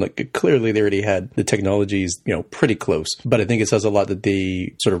development now. And clearly they already had the technologies, pretty close. But I think it says a lot that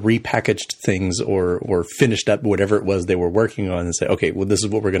they sort of repackaged things or finished up whatever it was they were working on and say, okay, well, this is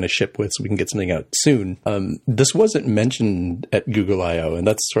what we're going to ship with so we can get something out soon. This wasn't mentioned at Google I/O, and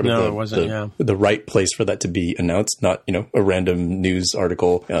that's sort of the right place for that to be announced, not, a random news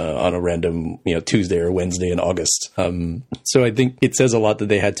article on a random, Tuesday or Wednesday in August. So I think it says a lot that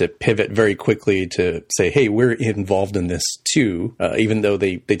they had to pivot very quickly to say, hey, we're involved in this too, even though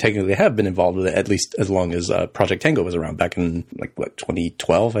they technically have been involved with it at least as long as Project Tango was around back in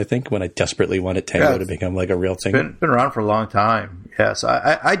 2012, I think, when I desperately wanted Tango to become a real thing. It's been around for a long time. Yeah, so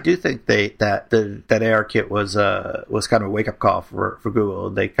I do think that ARKit was kind of a wake up call for Google.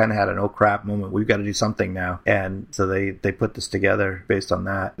 They kind of had an oh crap moment. We've got to do something now, and so they put this together based on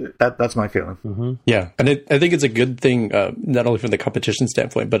that. That's my feeling. Mm-hmm. Yeah, and I think it's a good thing, not only from the competition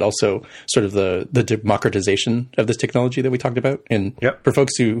standpoint, but also sort of the democratization of this technology that we talked about. And for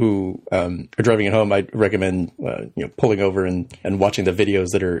folks who are driving at home, I'd recommend pulling over and watching the videos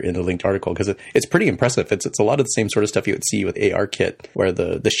that are in the linked article, because it's pretty impressive. It's a lot of the same sort of stuff you would see with ARKit, where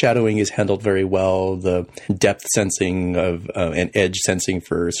the shadowing is handled very well, the depth sensing of and edge sensing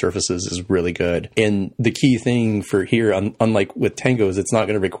for surfaces is really good. And the key thing for here, unlike with Tango, is it's not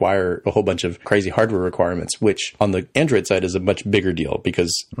going to require a whole bunch of crazy hardware requirements, which on the Android side is a much bigger deal,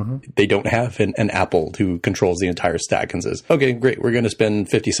 because they don't have an Apple who controls the entire stack and says, okay, great, we're going to spend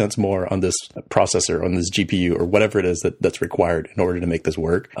 50 cents more on this processor, on this GPU, or whatever it is that's required in order to make this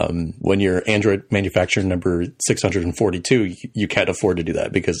work. When you're Android manufacturer number 642, you can't afford to do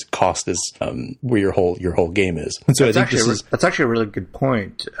that, because cost is where your whole game is. And so that's actually a really good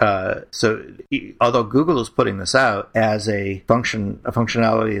point. So although Google is putting this out as a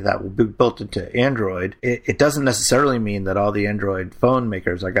functionality that will be built into Android, it doesn't necessarily mean that all the Android phone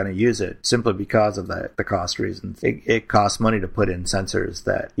makers are going to use it, simply because of the cost reasons. It costs money to put in sensors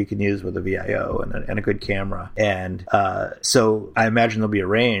that you can use with a VIO and a good camera. And so I imagine there'll be a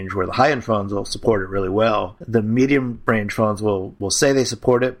range where the high-end phones will support it really well. The medium-range phones will will say they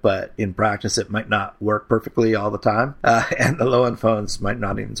support it, but in practice it might not work perfectly all the time. And the low-end phones might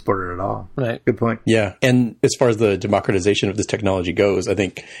not even support it at all. Right. Good point. Yeah. And as far as the democratization of this technology goes, I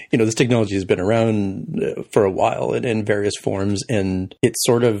think, this technology has been around for a while and in various forms, and it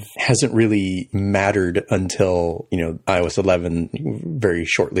sort of hasn't really mattered until, iOS 11 very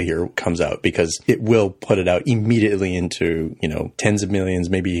shortly here comes out, because it will put it out immediately into, tens of millions,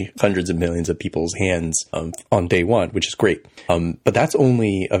 maybe hundreds of millions of people's hands on day one, which is great. But that's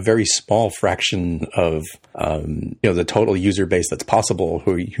only a very small fraction of, the total user base that's possible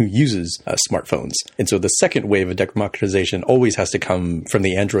who uses smartphones. And so the second wave of democratization always has to come from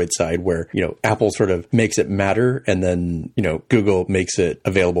the Android side, where, Apple sort of makes it matter, and then, Google makes it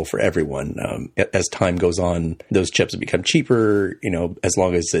available for everyone. As time goes on, those chips become cheaper, as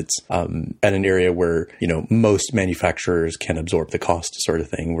long as it's at an area where, most manufacturers can absorb the cost sort of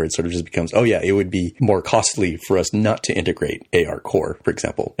thing, where it sort of just becomes, it would be more costly for us not to integrate AR Core, for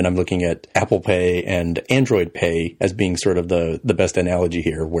example. And I'm looking at Apple Pay and Android Pay as being sort of the best analogy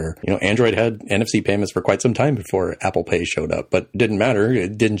here, where, Android had NFC payments for quite some time before Apple Pay showed up, but it didn't matter.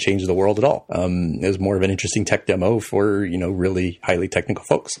 It didn't change the world at all. It was more of an interesting tech demo for, really highly technical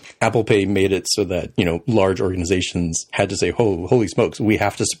folks. Apple Pay made it so that, large organizations had to say, holy smokes, we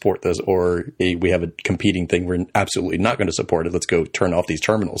have to support this, or we have a competing thing. We're absolutely not going to support it. Let's go turn off these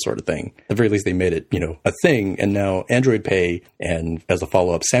terminals sort of thing. At the very least, they made it, a thing. And now Android Pay, and as a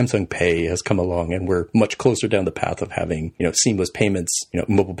follow-up, Samsung Pay has come along, and we're much closer down the path of having, seamless payments,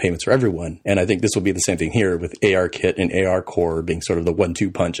 mobile payments for everyone. And I think this will be the same thing here with ARKit and AR Core being sort of the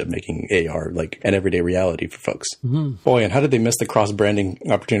 1-2 punch of making AR like an everyday reality for folks. Mm-hmm. Boy, and how did they miss the cross-branding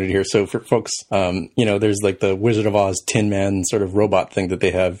opportunity here? So for folks, there's like the Wizard of Oz Tin Man sort of robot thing that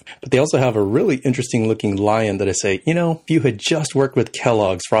they have, but they also have a really interesting looking lion that I say, if you had just worked with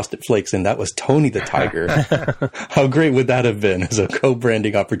Kellogg's Frosted Flakes and that was Tony the Tiger, how great would that have been as a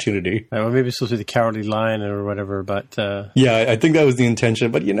co-branding opportunity? Well, maybe it's supposed to be the Cowardly Lion or whatever, but... Yeah, I think that was the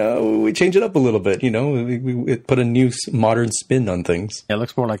intention, but, we change it up a little bit, we put a new modern spin on things. Yeah, it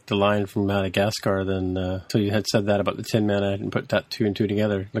looks more like the lion from Madagascar than... so you had said that about the Tin Man, I hadn't put that two and two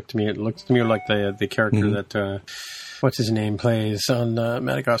together. It looks to me like the character that... what's his name plays on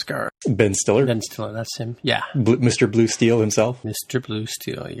Madagascar? Ben Stiller. Ben Stiller, that's him. Yeah. Mr. Blue Steel himself. Mr. Blue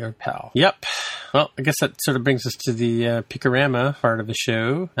Steel, your pal. Yep. Well, I guess that sort of brings us to the Pickorama part of the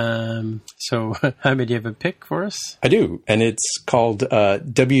show. So, Jaime, do you have a pick for us? I do, and it's called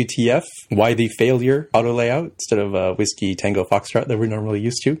WTF, Why the Failure Auto Layout, instead of Whiskey Tango Foxtrot that we're normally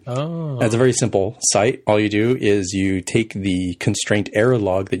used to. Oh. It's a very simple site. All you do is you take the constraint error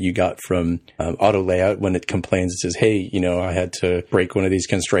log that you got from Auto Layout when it complains. It says, hey, I had to break one of these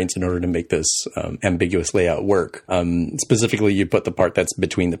constraints in order to make this ambiguous layout work. Specifically, you put the part that's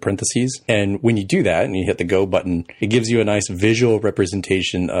between the parentheses. And when you do that and you hit the go button, it gives you a nice visual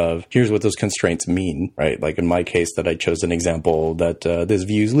representation of here's what those constraints mean, right? Like in my case that I chose an example that this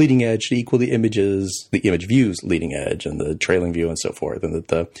view's leading edge should equal the image view's leading edge and the trailing view and so forth. And that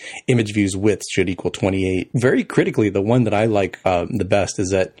the image view's width should equal 28. Very critically, the one that I like the best is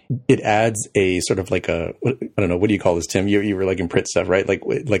that it adds a sort of like a, I don't know, what do you call this, Tim? You were like in print stuff, right?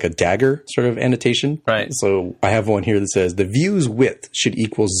 Like a dagger sort of annotation. Right. So I have one here that says the view's width should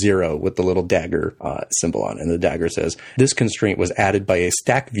equal 0 with the little dagger symbol on it. And the dagger says this constraint was added by a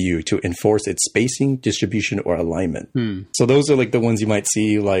stack view to enforce its spacing, distribution, or alignment. So those are like the ones you might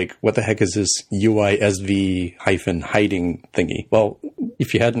see like, what the heck is this UI SV -hiding thingy? Well,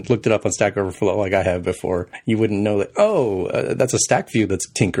 if you hadn't looked it up on Stack Overflow like I have before, you wouldn't know that, that's a stack view that's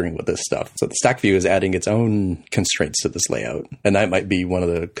tinkering with this stuff. So the stack view is adding its own constraints to this layout. And that might be one of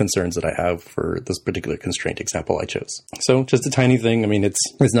the concerns that I have for this particular constraint example I chose. So just a tiny thing. I mean,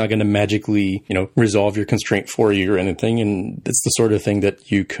 it's not going to magically, resolve your constraint for you or anything. And it's the sort of thing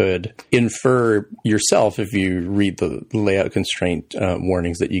that you could infer yourself if you read the layout constraint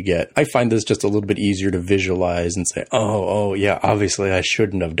warnings that you get. I find this just a little bit easier to visualize and say, oh yeah, obviously I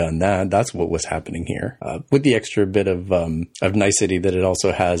shouldn't have done that. That's what was happening here. With the extra bit of nicety that it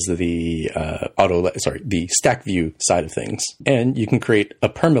also has the the stack view side of things. And you can create a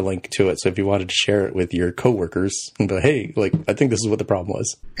permalink to it. So if you wanted to share it with your coworkers and go, hey, I think this is what the problem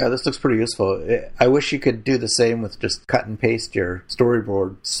was. Yeah, this looks pretty useful. I wish you could do the same with just cut and paste your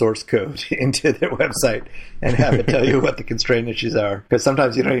storyboard source code into their website and have it tell you what the constraint issues are. Because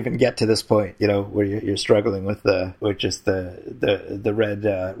sometimes you don't even get to this point, where you're struggling with just the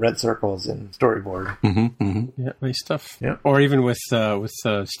red circles in Storyboard. Yeah, nice stuff. Yeah. Or even with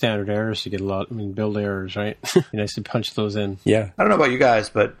standard errors, you get a lot. I mean, build errors, right? Be nice to punch those in. Yeah. I don't know about you guys,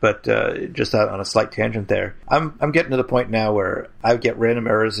 but just on a slight tangent there, I'm getting to the point now where I get random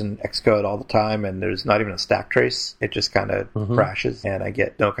errors in Xcode all the time, and there's not even a stack trace. It just kind of crashes, and I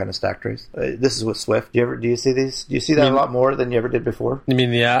get no kind of stack trace. This is with Swift. Do you see these? Do you see that a lot more than you ever did before? You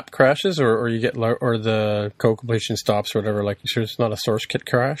mean the app crashes, or you get or the code completion stops, or whatever? Like, sure, it's not a source kit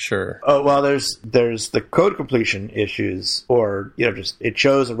crash, or oh well, there's the code completion issues, or just it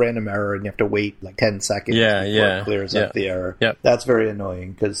shows a random error, and you have to wait like 10 seconds before it clears up the error. Yep. That's very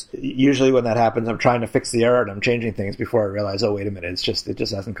annoying because usually when that happens, I'm trying to fix the error and I'm changing things before I realize, oh wait a minute, it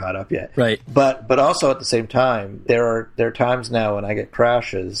just hasn't caught up yet. Right. But also at the same time, there are times now when I get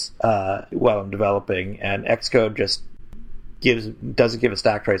crashes while I'm developing, and Xcode just doesn't give a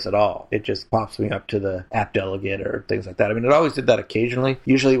stack trace at all. It just pops me up to the app delegate or things like that. I mean, it always did that occasionally.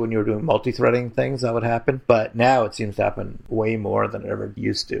 Usually when you were doing multi-threading things, that would happen. But now it seems to happen way more than it ever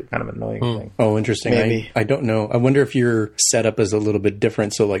used to. Kind of an annoying thing. Oh, interesting. Maybe. I don't know. I wonder if your setup is a little bit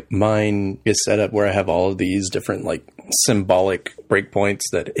different. So like mine is set up where I have all of these different like symbolic breakpoints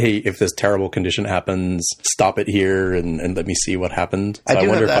that, hey, if this terrible condition happens, stop it here and let me see what happened. So I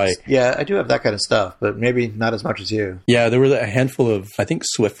wonder I do have that kind of stuff, but maybe not as much as you. Yeah, there were a handful of, I think,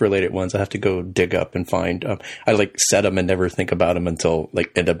 Swift-related ones I have to go dig up and find. I like set them and never think about them until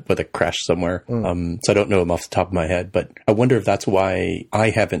like end up with a crash somewhere. So I don't know them off the top of my head, but I wonder if that's why I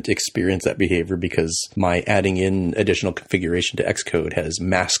haven't experienced that behavior, because my adding in additional configuration to Xcode has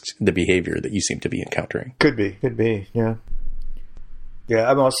masked the behavior that you seem to be encountering. Could be, yeah. Yeah,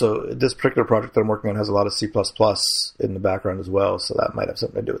 I'm also, this particular project that I'm working on has a lot of C++ in the background as well, so that might have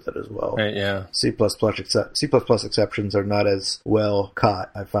something to do with it as well. Right, yeah. C++ exceptions are not as well caught,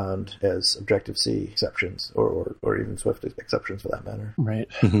 I found, as Objective-C exceptions, or even Swift exceptions for that matter. Right.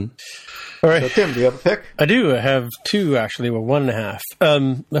 All right. So, Tim, do you have a pick? I do. I have two, actually. Well,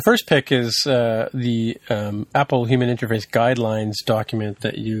 1.5. The first pick is the Apple Human Interface Guidelines document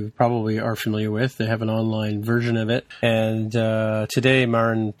that you probably are familiar with. They have an online version of it. And today,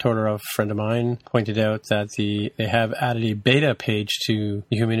 Marin Todorov, a friend of mine, pointed out that they have added a beta page to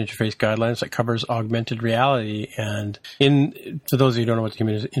the Human Interface Guidelines that covers augmented reality. And for those of you who don't know what the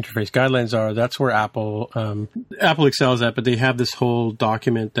Human Interface Guidelines are, that's where Apple excels at, but they have this whole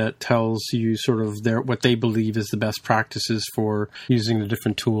document that tells you sort of what they believe is the best practices for using the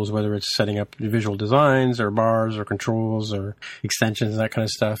different tools, whether it's setting up visual designs or bars or controls or extensions, that kind of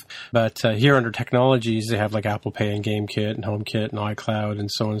stuff. But here under technologies, they have like Apple Pay and GameKit and HomeKit and iCloud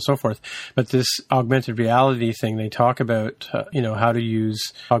and so on and so forth. But this augmented reality thing, they talk about, how to use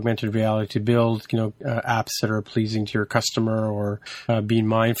augmented reality to build, apps that are pleasing to your customer or being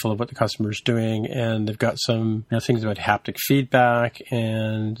mindful of what the customer is doing. And they've got some things about haptic feedback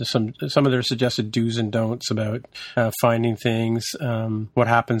and some of their suggested do's and don'ts about finding things, what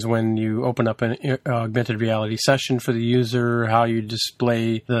happens when you open up an augmented reality session for the user, how you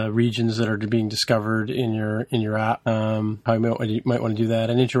display the regions that are being discovered in your app, how you might want to do that,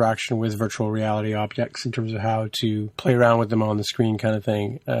 and interaction with virtual reality objects in terms of how to play around with them on the screen kind of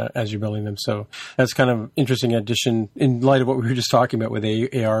thing as you're building them. So that's kind of interesting addition in light of what we were just talking about with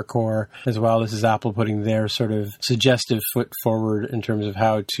ARCore as well. This is Apple putting their sort of suggestive foot forward in terms of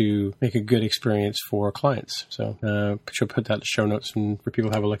how to make a good experience for clients. So she'll put that in the show notes for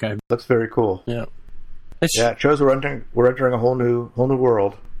people to have a look at. Looks very cool. Yeah. It shows we're entering a whole new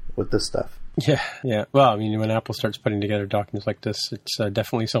world with this stuff. Yeah. Well, I mean, when Apple starts putting together documents like this, it's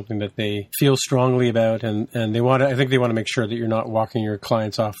definitely something that they feel strongly about, and they want to. I think they want to make sure that you're not walking your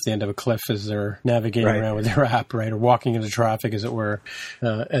clients off the end of a cliff as they're navigating around with their app, right, or walking into traffic, as it were,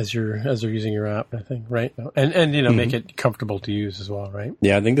 as they're using your app. I think, right, and make it comfortable to use as well, right?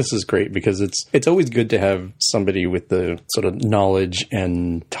 Yeah, I think this is great because it's always good to have somebody with the sort of knowledge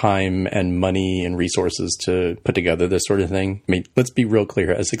and time and money and resources to put together this sort of thing. I mean, let's be real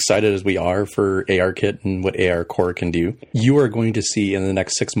clear. As excited as we are for ARKit and what ARCore can do, you are going to see in the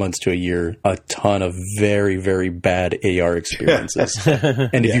next 6 months to a year a ton of very, very bad AR experiences.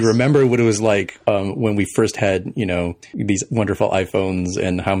 And if you remember what it was like when we first had, these wonderful iPhones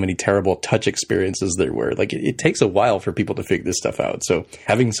and how many terrible touch experiences there were, like it takes a while for people to figure this stuff out. So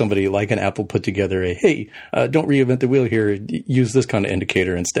having somebody like an Apple put together don't reinvent the wheel here, use this kind of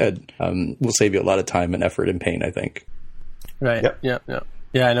indicator instead, will save you a lot of time and effort and pain, I think. Right. Yep. Yeah.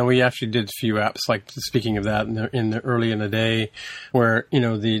 Yeah, I know we actually did a few apps, like speaking of that, in the early in the day, where,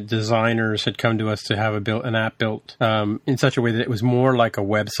 the designers had come to us to have an app built in such a way that it was more like a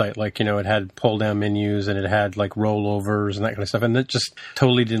website, like, it had pull down menus and it had like rollovers and that kind of stuff. And it just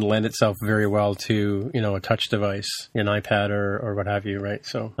totally didn't lend itself very well to, a touch device, an iPad or what have you, right?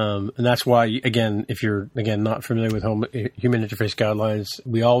 So, and that's why, again, if you're, not familiar with human interface guidelines,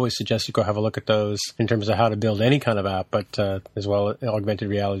 we always suggest you go have a look at those in terms of how to build any kind of app, but as well, augmented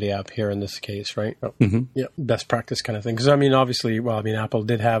reality app here in this case, right? Oh, yeah, best practice kind of thing. Because obviously, Apple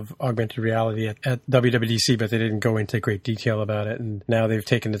did have augmented reality at WWDC, but they didn't go into great detail about it. And now they've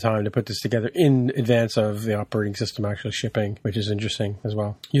taken the time to put this together in advance of the operating system actually shipping, which is interesting as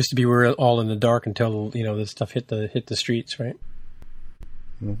well. Used to be we were all in the dark until this stuff hit the streets, right?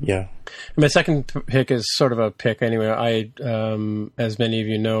 Yeah. My second pick is sort of a pick anyway. I, as many of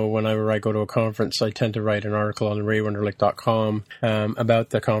you know, whenever I go to a conference, I tend to write an article on RayWonderlich.com about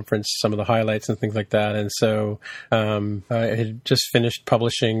the conference, some of the highlights and things like that. And so I had just finished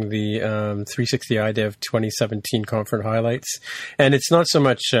publishing the 360 iDev 2017 conference highlights. And it's not so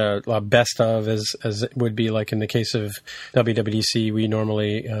much best of as it would be like in the case of WWDC. We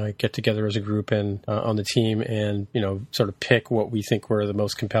normally get together as a group and on the team and, sort of pick what we think were the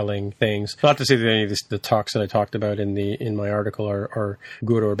most compelling things. Not to say that any of the talks that I talked about in my article are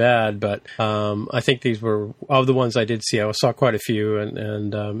good or bad, but I think these were of the ones I did see. I saw quite a few,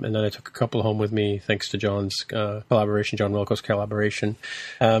 and then I took a couple home with me thanks to John's collaboration, John Wilco's collaboration.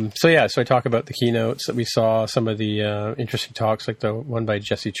 So I talk about the keynotes that we saw, some of the interesting talks, like the one by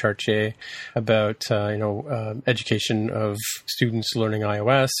Jesse Chartier about education of students learning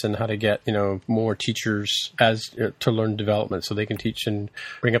iOS and how to get more teachers to learn development so they can teach and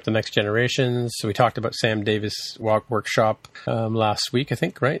bring up the next generations. So we talked about Sam Davis' workshop last week, I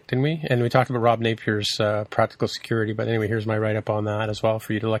think, right? Didn't we? And we talked about Rob Napier's practical security. But anyway, here's my write-up on that as well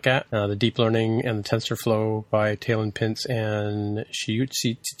for you to look at. The Deep Learning and the TensorFlow by Talon Pintz and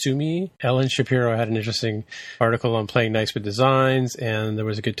Shiuchi Tsumi. Ellen Shapiro had an interesting article on playing nice with designs, and there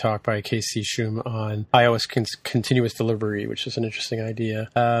was a good talk by Casey Schum on iOS continuous delivery, which is an interesting idea.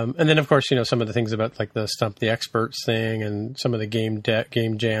 And then, of course, some of the things about like the Stump the Experts thing and some of the game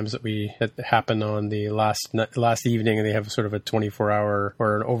jams that happened on the last evening, and they have sort of a 24-hour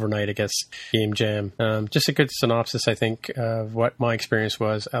or an overnight, I guess, game jam. Just a good synopsis, I think, of what my experience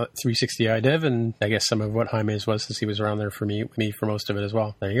was at 360 iDev, and I guess some of what Jaime's was, since he was around there for me for most of it as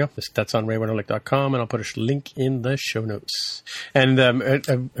well. There you go. That's on RayWonderlich.com, and I'll put a link in the show notes. And I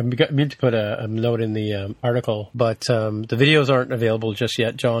mean to put a note in the article, but the videos aren't available just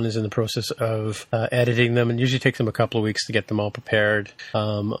yet. John is in the process of editing them, and usually takes him a couple of weeks to get them all prepared.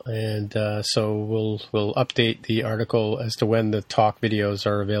 So we'll update the article as to when the talk videos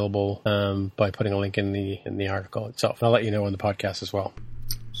are available by putting a link in the article itself. I'll let you know on the podcast as well.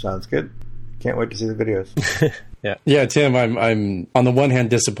 Sounds good. Can't wait to see the videos. Yeah, Tim, I'm on the one hand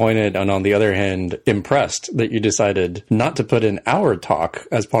disappointed and on the other hand impressed that you decided not to put in our talk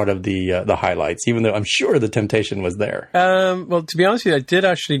as part of the highlights, even though I'm sure the temptation was there. Well, to be honest with you, I did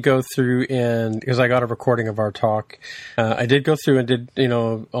actually go through because I got a recording of our talk. I did go through and did,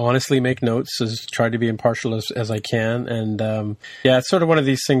 honestly make notes, tried to be impartial as I can. And it's sort of one of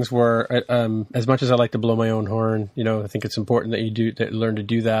these things where as much as I like to blow my own horn, I think it's important that you learn to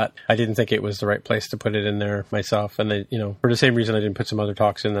do that. I didn't think it was the right place to put it in there myself. And for the same reason I didn't put some other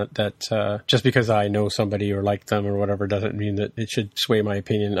talks in that just because I know somebody or like them or whatever doesn't mean that it should sway my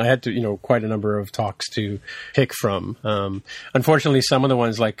opinion. I had to, quite a number of talks to pick from. Unfortunately, some of the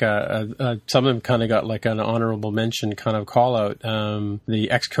ones like some of them kind of got like an honorable mention kind of call out. The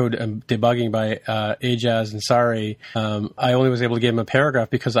Xcode debugging by Ajaz Ansari. I only was able to give him a paragraph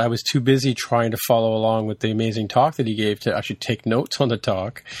because I was too busy trying to follow along with the amazing talk that he gave to actually take notes on the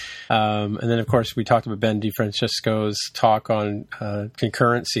talk. And then, of course, we talked about Ben DeFrancisco's talk on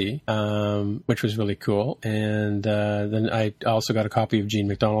concurrency, which was really cool. And then I also got a copy of Jean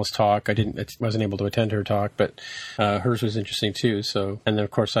McDonald's talk. I wasn't able to attend her talk, but hers was interesting too. So, and then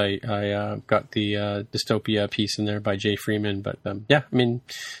of course I got the dystopia piece in there by Jay Freeman. But there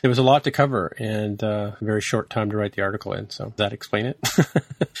was a lot to cover and a very short time to write the article in. So does that explain it?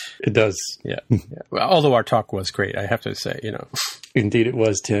 It does. Yeah. Well, although our talk was great, I have to say, Indeed it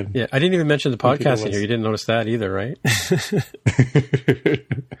was, Tim. Yeah, I didn't even mention the podcast in here. You didn't notice that either, right?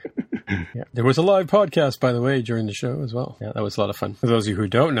 Yeah. There was a live podcast, by the way, during the show as well. Yeah, that was a lot of fun. For those of you who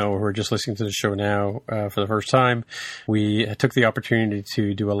don't know or who are just listening to the show now for the first time, we took the opportunity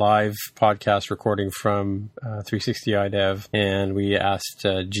to do a live podcast recording from 360 iDev, and we asked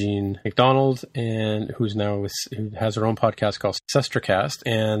Jean McDonald, and who has her own podcast called Sestracast,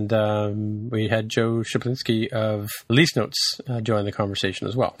 and we had Joe Shiplinski of Release Notes join the conversation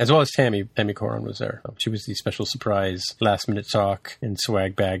as well as Tammy Coran was there. She was the special surprise last minute talk and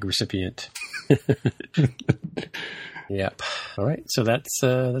swag bag recipient. Yep. All right. So that's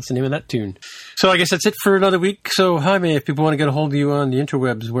the name of that tune. So I guess that's it for another week. So Jaime, if people want to get a hold of you on the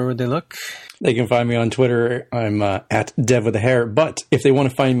interwebs, where would they look? They can find me on Twitter. I'm at Dev with a Hair. But if they want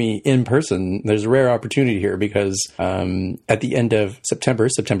to find me in person, there's a rare opportunity here because at the end of September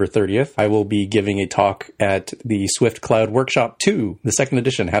 30th, I will be giving a talk at the Swift Cloud Workshop 2, the second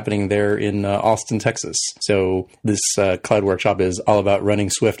edition, happening there in Austin, Texas. So this Cloud Workshop is all about running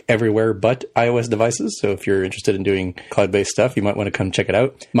Swift everywhere but iOS devices. So if you're interested in doing cloud-based stuff, you might want to come check it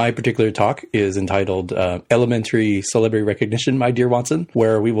out. My particular talk is entitled Elementary Celebrity Recognition, My Dear Watson,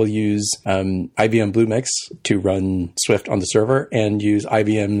 where we will use IBM Bluemix to run Swift on the server and use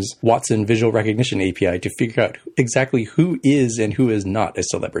IBM's Watson Visual Recognition API to figure out exactly who is and who is not a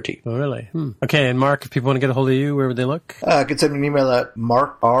celebrity. Oh, really? Okay, and Mark, if people want to get a hold of you, where would they look? You can send me an email at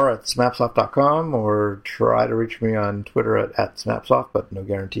markr@smapsoft.com or try to reach me on Twitter at smapsoft, but no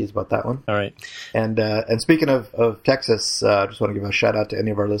guarantees about that one. All right. And speaking of Texas, I just want to give a shout out to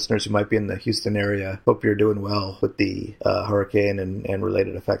any of our listeners who might be in the Houston area. Hope you're doing well with the hurricane and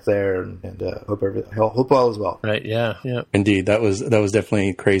related effect there, and hope all is well. Right. Yeah. Indeed, that was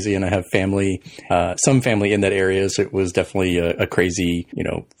definitely crazy, and I have family, some family in that area, so it was definitely a crazy,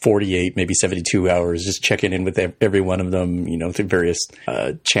 48, maybe 72 hours just checking in with every one of them, through various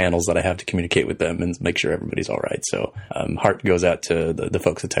channels that I have to communicate with them and make sure everybody's all right. So heart goes out to the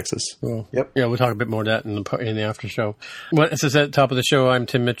folks of Texas. Cool. Yep. Yeah, we'll talk a bit more of that in the after show. Well, as I said at the top of the show, I'm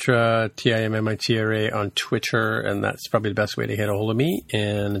Tim Mitra, TIMMITRA on Twitter, and that's probably the best way to get a hold of me.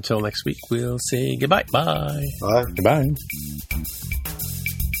 And until next week, we'll say goodbye. Bye. Bye. Goodbye.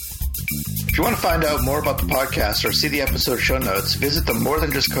 If you want to find out more about the podcast or see the episode show notes, visit the More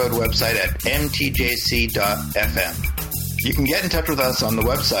Than Just Code website at mtjc.fm. You can get in touch with us on the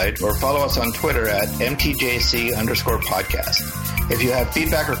website or follow us on Twitter at mtjc_podcast. If you have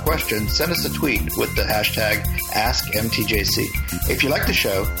feedback or questions, send us a tweet with the hashtag AskMTJC. If you like the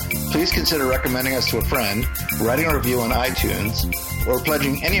show, please consider recommending us to a friend, writing a review on iTunes, or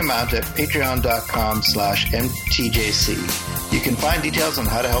pledging any amount at patreon.com/mtjc. You can find details on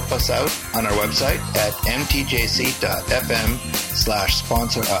how to help us out on our website at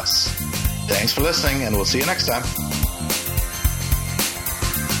mtjc.fm/sponsor-us. Thanks for listening, and we'll see you next time.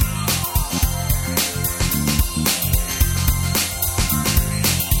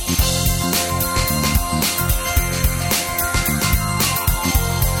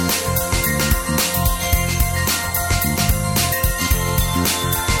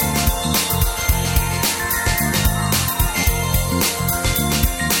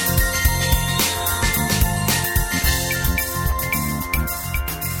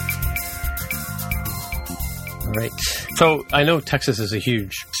 So I know Texas is a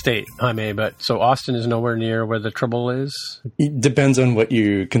huge state, Jaime, but so Austin is nowhere near where the trouble is? It depends on what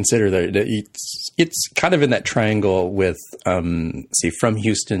you consider there. It's kind of in that triangle with, from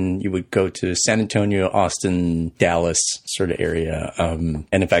Houston, you would go to San Antonio, Austin, Dallas sort of area. And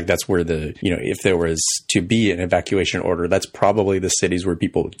in fact, that's where if there was to be an evacuation order, that's probably the cities where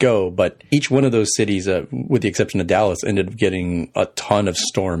people would go. But each one of those cities, with the exception of Dallas, ended up getting a ton of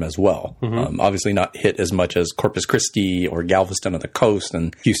storm as well. Mm-hmm. Obviously not hit as much as Corpus Christi or Galveston on the coast,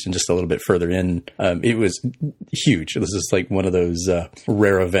 and Houston just a little bit further in. It was huge. This is like one of those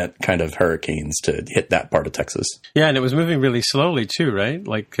rare event kind of hurricanes to hit that part of Texas. Yeah, and it was moving really slowly too, right?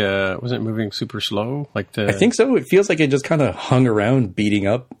 Like, wasn't it moving super slow? I think so. It feels like it just kind of hung around beating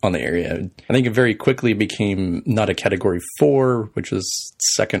up on the area. I think it very quickly became not a Category 4, which was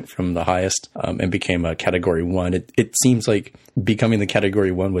second from the highest, and became a Category 1. It seems like becoming the Category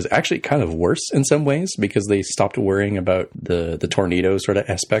 1 was actually kind of worse in some ways because they stopped worrying about the tornado sort of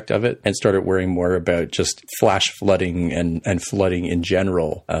aspect of it and started worrying more about just flash flooding and flooding in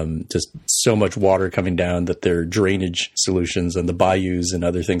general. Just so much water coming down that their drainage solutions and the bayous and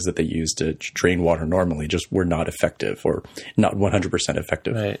other things that they use to drain water normally just were not effective or not 100%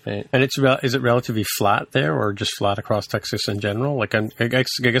 effective. Right. And is it relatively flat there or just flat across Texas in general? Like I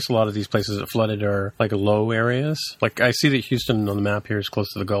guess a lot of these places that flooded are like low areas. Like I see that Houston on the map here is close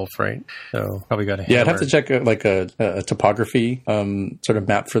to the Gulf, right? So probably got a hammer. Yeah, I'd have to check like a a topography sort of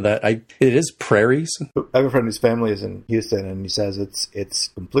map for that. It is prairies. I have a friend whose family is in Houston, and he says it's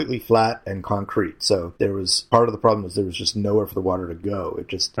completely flat and concrete. So there was part of the problem was there was just nowhere for the water to go.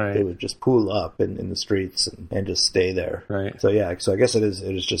 It would just pool up in the streets and just stay there. Right. So yeah, so I guess it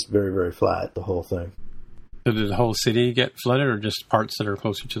is just very, very flat, the whole thing. So did the whole city get flooded, or just parts that are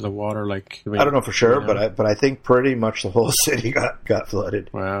closer to the water? Like, I don't know for sure, but I think pretty much the whole city got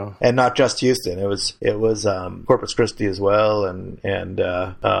flooded. Wow! And not just Houston. It was Corpus Christi as well, and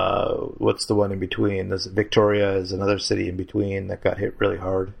what's the one in between? There's Victoria is another city in between that got hit really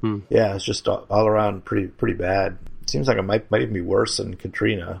hard. Yeah, it's just all around pretty bad. Seems like it might even be worse than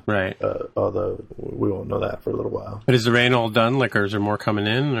Katrina. Right. Although we won't know that for a little while. But is the rain all done? Like, or is there more coming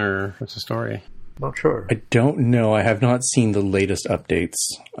in, or what's the story? Not sure. I don't know. I have not seen the latest updates.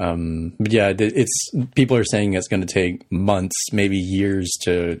 But yeah, people are saying it's going to take months, maybe years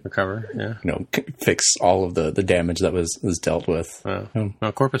to recover. Yeah, fix all of the damage that was dealt with. Wow.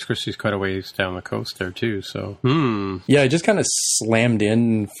 Well, Corpus Christi is quite a ways down the coast there too. So yeah, I just kind of slammed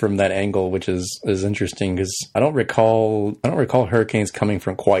in from that angle, which is interesting because I don't recall hurricanes coming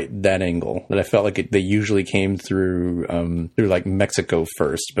from quite that angle. But I felt like they usually came through like Mexico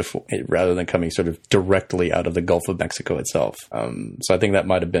first rather than coming sort of directly out of the Gulf of Mexico itself. So I think that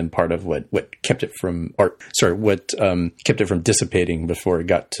might have been part of what kept it from kept it from dissipating before it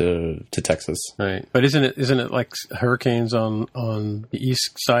got to Texas. Right. But isn't it like hurricanes on the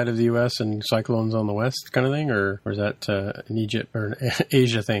east side of the U.S. and cyclones on the west kind of thing, or is that an Egypt or an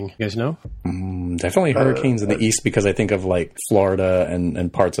Asia thing? You guys know? Definitely hurricanes in the east, because I think of like Florida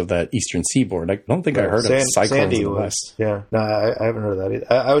and parts of that eastern seaboard. I don't think I heard of cyclones in the west. Yeah. No, I haven't heard of that either.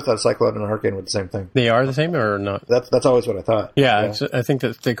 I always thought a cyclone and a hurricane were the same thing. They are the same or not? That's always what I thought. Yeah. I think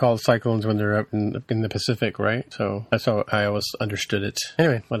that they call cyclones when they're up in the Pacific, right? So that's how I always understood it.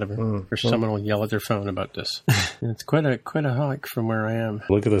 Anyway, whatever. Someone will yell at their phone about this. It's quite a hike from where I am.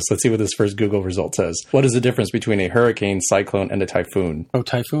 Look at this. Let's see what this first Google result says. What is the difference between a hurricane, cyclone, and a typhoon? Oh,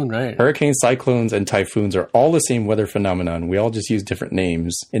 typhoon, right. Hurricanes, cyclones, and typhoons are all the same weather phenomenon. We all just use different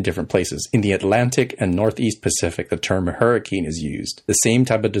names in different places. In the Atlantic and Northeast Pacific, the term hurricane is used. The same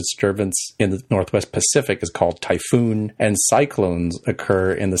type of disturbance in the Northwest Pacific is called typhoon, and cyclones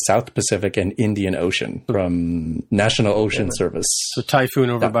occur in the South Pacific and Indian Ocean from National Ocean Service. So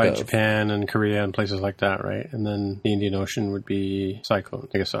typhoon over by Japan and Korea and places like that, right? And then the Indian Ocean would be cyclone.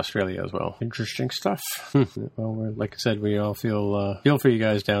 I guess Australia as well. Interesting stuff. Well, like I said, we all feel for you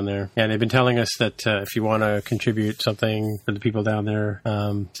guys down there. And they've been telling us that if you want to contribute something for the people down there,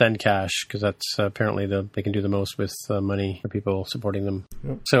 send cash, because that's apparently they can do the most with money for people supporting them.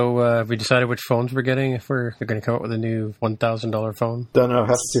 Yep. So have we decided which phones we're getting? If they're going to come up with a new $1,000 phone? Don't know.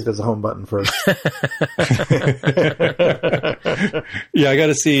 Have to see if there's a home button first. Yeah, I got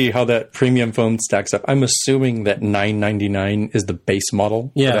to see how that premium phone stacks up. I'm assuming that $999 is the base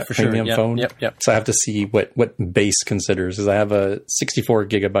model for that premium phone. Yep. So I have to see what base considers, because I have a 64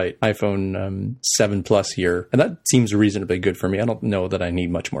 gigabyte iPhone 7 Plus here, and that seems reasonably good for me. I don't know that I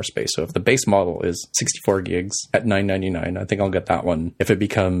need much more space. So if the base model is 64 gigs at $999, I think I'll get that one. If it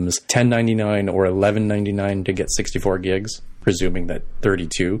becomes $1099 or $1199 to get 64 gigs, presuming that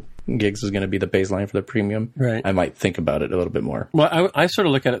 32 gigs is going to be the baseline for the premium, right, I might think about it a little bit more. Well, I sort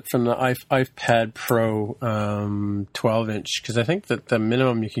of look at it from the iPad Pro 12-inch, because I think that the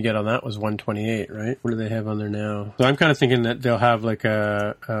minimum you can get on that was 128, right? What do they have on there now? So I'm kind of thinking that they'll have like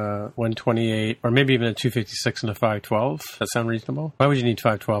a 128, or maybe even a 256 and a 512. Does that sound reasonable? Why would you need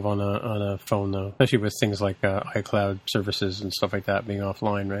 512 on a phone, though? Especially with things like iCloud services and stuff like that being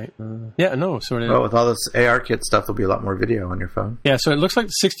offline, right? Well, with all this ARKit stuff, there'll be a lot more video on your phone. Yeah, so it looks like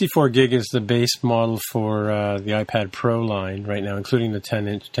the 64 gig is the base model for the iPad Pro line right now, including the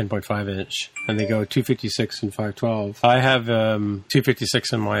 10.5 inch, and they go 256 and 512. I have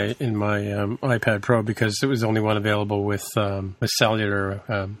 256 in my iPad Pro because it was the only one available with cellular.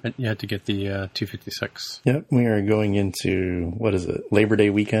 You had to get the 256. Yep, we are going into, what is it, Labor Day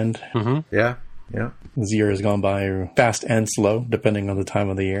weekend? Mm-hmm. Yeah. This year has gone by fast and slow, depending on the time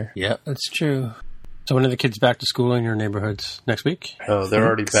of the year. Yeah, that's true. So when are the kids back to school in your neighborhoods? Next week? Oh, they're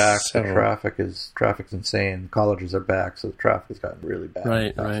already back. So. The traffic's insane. Colleges are back, so the traffic has gotten really bad.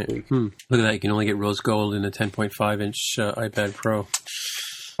 Right. Week. Look at that. You can only get rose gold in a 10.5-inch iPad Pro.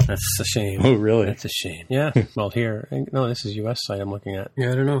 That's a shame. Oh, really? That's a shame. Yeah. Well, here, no, this is U.S. site I'm looking at.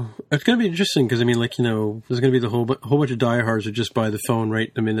 Yeah, I don't know. It's going to be interesting because, I mean, like, you know, there's going to be the whole bunch of diehards who just buy the phone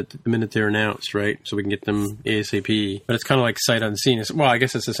right the minute they're announced, right? So we can get them ASAP. But it's kind of like sight unseen. Well, I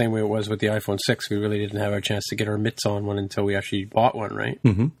guess it's the same way it was with the iPhone 6. We really didn't have a chance to get our mitts on one until we actually bought one, right?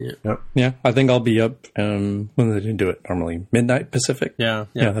 Mm-hmm. Yeah. Yep. Yeah, I think I'll be up when they didn't do it normally. Midnight Pacific? Yeah.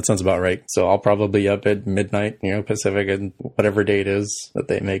 Yeah, that sounds about right. So I'll probably be up at midnight, you know, Pacific, and whatever date is that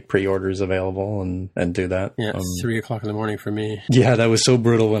they make pre-orders available and do that. Yeah, 3 o'clock in the morning for me. Yeah, that was so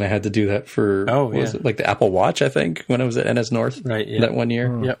brutal when I had to do that for, was it like the Apple Watch, I think, when I was at NS North? Right, yeah. That 1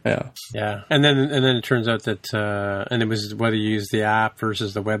 year? Yep. Yeah. Yeah. And then it turns out that, and it was whether you use the app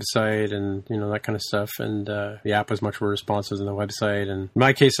versus the website and, you know, that kind of stuff. And the app was much more responsive than the website. And in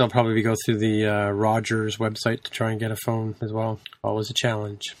my case, I'll probably go through the Rogers website to try and get a phone as well. Always a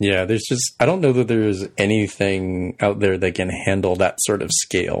challenge. Yeah, there's just, I don't know that there's anything out there that can handle that sort of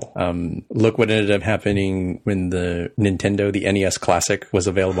scale. Look what ended up happening when the Nintendo, the NES Classic, was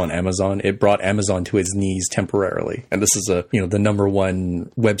available on Amazon. It brought Amazon to its knees temporarily. And this is the number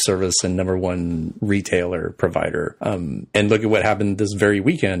one web service and number one retailer provider. And look at what happened this very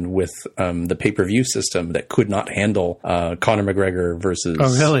weekend with the pay-per-view system that could not handle Conor McGregor versus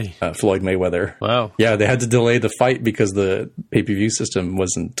Floyd Mayweather. Wow. Yeah, they had to delay the fight because the pay-per-view system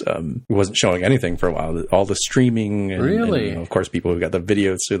wasn't showing anything for a while. All the streaming and, and of course, people who got the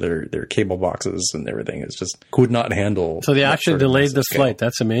videos through their cable boxes and everything is just could not handle. So they actually delayed the flight.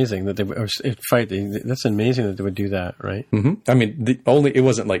 That's amazing that they That's amazing that they would do that, right? Mm-hmm. I mean, it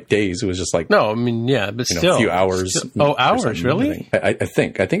wasn't like days. It was just like no. I mean, yeah, but still a few hours. Hours, really? I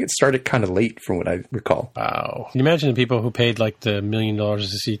think it started kind of late from what I recall. Wow. Can you imagine the people who paid like the $1 million a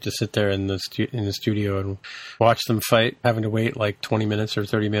seat to sit there in the studio and watch them fight, having to wait like 20 minutes or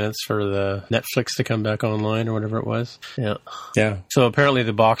 30 minutes for the Netflix to come back online or whatever it was? Yeah. Yeah. So apparently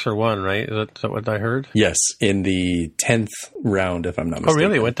the boxer won, right? Is that what I heard? Yes, in the 10th round, if I'm not mistaken. Oh,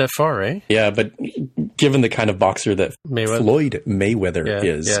 really? It went that far, right? Yeah, but given the kind of boxer that Floyd Mayweather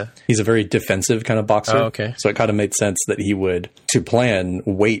is, he's a very defensive kind of boxer. Oh, okay. So it kind of made sense that he would, to plan,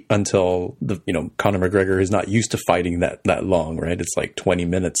 wait until Conor McGregor is not used to fighting that long, right? It's like 20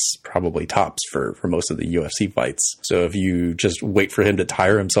 minutes probably tops for most of the UFC fights. So if you just wait for him to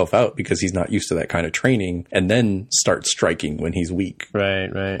tire himself out because he's not used to that kind of training and then start striking when he's weak. Right.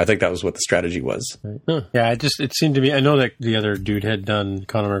 I think that was what the strategy was. Right. Huh. Yeah, it seemed to be, I know that the other dude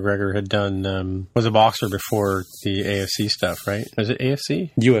Conor McGregor had done, was a boxer before the AFC stuff, right? Was it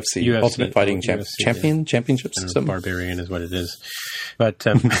AFC? UFC. Ultimate Fighting Championships. Barbarian is what it is. But,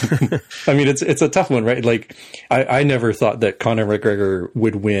 I mean, it's a tough one, right? Like, I never thought that Conor McGregor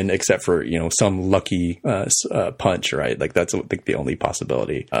would win except for, some lucky punch, right? Like, that's the only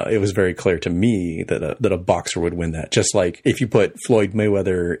possibility. It was very clear to me that a boxer would win that. Just like if you put Floyd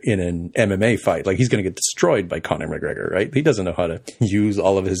Mayweather in an MMA fight, like he's going to get destroyed by Conor McGregor, right? He doesn't know how to use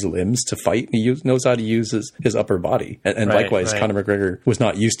all of his limbs to fight. He knows how to use his upper body. And likewise, Conor McGregor was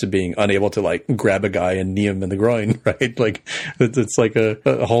not used to being unable to like grab a guy and knee him in the groin, right? Like it's like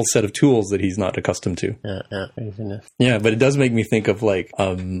a whole set of tools that he's not accustomed to. Yeah, but it does make me think of like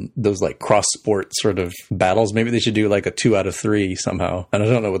those like cross sport sort of battles. Maybe they should do like a 2 out of 3 somehow. And I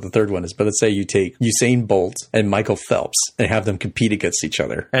don't know what the third one is, but let's say you take Usain Bolt and Michael Phelps and have them compete against each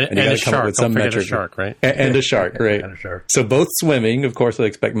other. And you got to come up with some metric. A shark, right? And a shark, right? And a shark. So both swimming, of course, I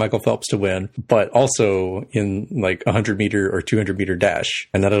expect Michael Phelps to win, but also in like 100 meter or 200 meter dash.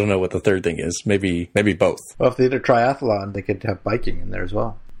 And I don't know what the third thing is. Maybe both. Well, if they did a triathlon, they could have biking in there as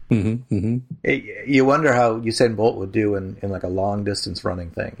well. Mm-hmm, mm-hmm. You wonder how Usain Bolt would do in like a long distance running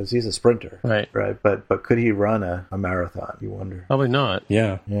thing because he's a sprinter, right? But could he run a marathon? You wonder. Probably not.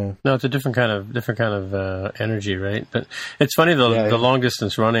 Yeah. No, it's a different kind of energy, right? But it's funny though. The long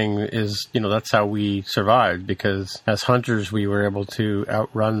distance running is that's how we survived because as hunters we were able to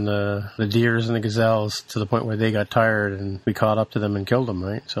outrun the deers and the gazelles to the point where they got tired and we caught up to them and killed them,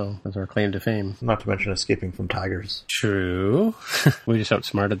 right? So that's our claim to fame. Not to mention escaping from tigers. True. We just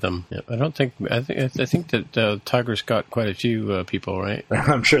outsmarted them. Yeah, I think that tigers got quite a few people, right?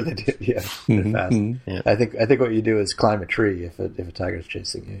 I'm sure they did. Yeah, mm-hmm. Fast. Yeah. I think what you do is climb a tree if a tiger's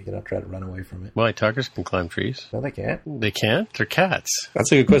chasing you. You don't try to run away from it. Why tigers can climb trees? No, they can't. They can't. They're cats.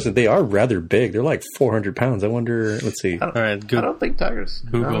 That's a good question. They are rather big. They're like 400 pounds. I wonder. Let's see. All right, I don't think tigers.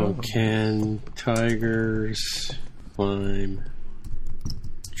 Google can tigers climb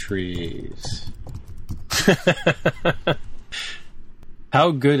trees?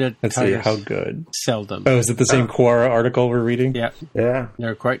 How good at Let's see, how good? Seldom. Oh, is it the same Quora article we're reading? Yeah.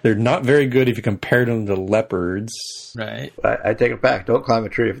 They're not very good if you compare them to leopards. Right. I take it back. Don't climb a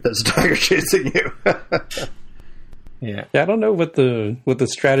tree if there's a tiger chasing you. Yeah. Yeah, I don't know what the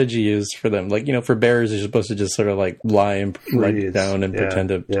strategy is for them. Like, for bears, you're supposed to just sort of like lie down and pretend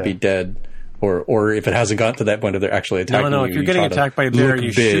to be dead. Or if it hasn't gotten to that point, if they're actually attacking No, if you're getting attacked by a bear,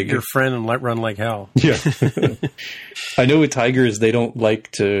 you shoot your friend and run like hell. Yeah. I know with tigers, they don't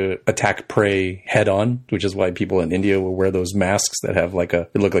like to attack prey head on, which is why people in India will wear those masks that have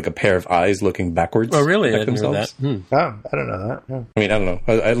they look like a pair of eyes looking backwards. Oh, really? I didn't know that. Oh, I don't know that. Yeah. I mean, I don't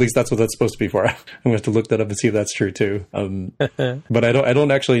know. At least that's what that's supposed to be for. I'm going to have to look that up and see if that's true too. But I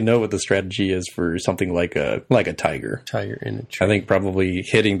don't actually know what the strategy is for something like a tiger. Tiger in a tree. I think probably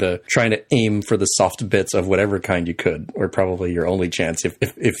trying to aim for the soft bits of whatever kind you could, or probably your only chance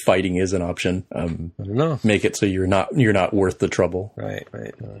if fighting is an option. I don't know. Make it so you're not worth the trouble. Right.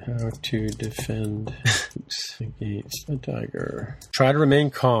 How to defend against a tiger. Try to remain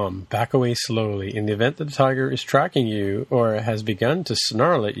calm. Back away slowly. In the event that the tiger is tracking you or has begun to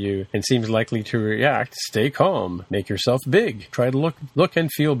snarl at you and seems likely to react, stay calm. Make yourself big. Try to look and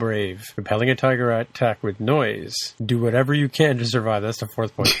feel brave. Repelling a tiger attack with noise. Do whatever you can to survive. That's the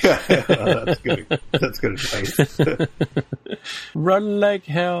fourth point. That's good. That's good advice. Run like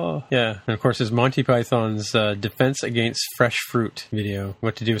hell. Yeah. And of course, there's Monty Python's Defense Against Fresh Fruit video.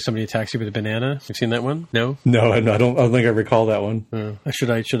 What to do if somebody attacks you with a banana. You've seen that one? No? No, I don't think I recall that one.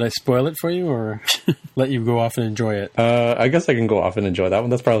 Should I spoil it for you or let you go off and enjoy it? I guess I can go off and enjoy that one.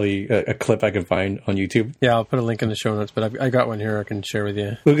 That's probably a clip I can find on YouTube. Yeah, I'll put a link in the show notes, but I got one here I can share with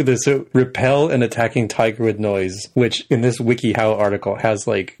you. Look at this. So, repel an attacking tiger with noise, which in this WikiHow article has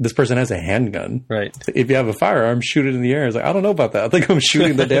this person has a handgun. Right. If you have a firearm, shoot it in the air. It's I don't know about that. I think I'm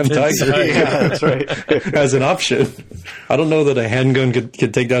shooting the damn tiger. Yeah, that's right. As an option. I don't know that a handgun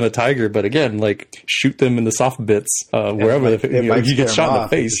could take down a tiger, but again, shoot them in the soft bits, wherever. If you get shot in the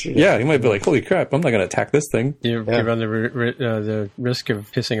face. Yeah, you might be like, holy crap, I'm not going to attack this thing. You run the risk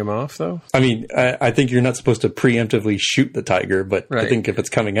of pissing him off, though? I mean, I think you're not supposed to preemptively shoot the tiger, but right. I think if it's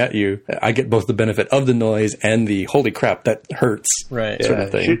coming at you, I get both the benefit of the noise and the holy crap, that hurts sort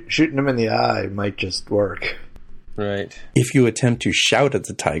of thing. Shooting him in the eye might just work. Right. If you attempt to shout at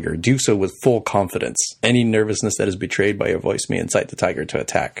the tiger, do so with full confidence. Any nervousness that is betrayed by your voice may incite the tiger to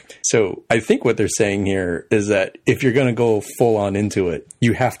attack. So I think what they're saying here is that if you're going to go full on into it,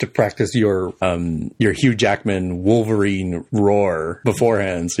 you have to practice your Hugh Jackman Wolverine roar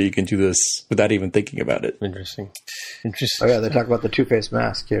beforehand, so you can do this without even thinking about it. Interesting. Oh yeah, they talk about the Two-Face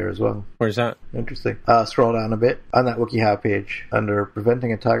mask here as well. Where's that? Interesting. Scroll down a bit on that WikiHow page under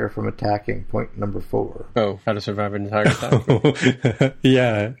preventing a tiger from attacking. Point number 4. Oh, how to survive an entire attack.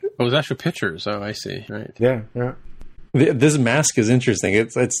 Yeah. Oh, it's actual pictures. Oh, I see. Right. Yeah. This mask is interesting.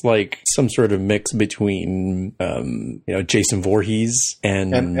 It's like some sort of mix between, Jason Voorhees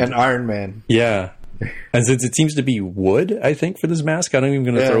and Iron Man. Yeah. And since it seems to be wood, I think, for this mask, I'm even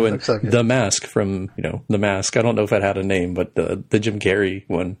going to throw in The Mask from, The Mask. I don't know if it had a name, but the Jim Carrey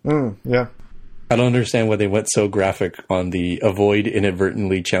one. Yeah. I don't understand why they went so graphic on the avoid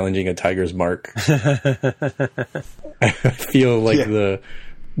inadvertently challenging a tiger's mark. I feel like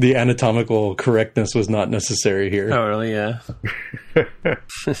the anatomical correctness was not necessary here. Oh, really? Yeah.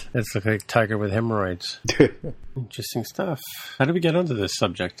 It's like a tiger with hemorrhoids. Interesting stuff. How did we get onto this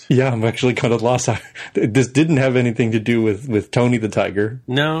subject? Yeah, I'm actually kind of lost. This didn't have anything to do with Tony the tiger.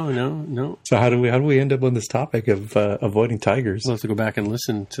 No. So how do we end up on this topic of avoiding tigers? We'll have to go back and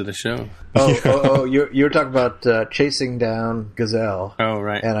listen to the show. You were talking about chasing down gazelle. Oh,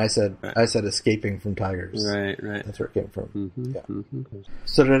 right. And I said escaping from tigers. Right. That's where it came from. Mm-hmm. Yeah. Mm-hmm.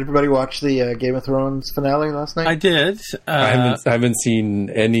 So did everybody watch the Game of Thrones finale last night? I did. I haven't seen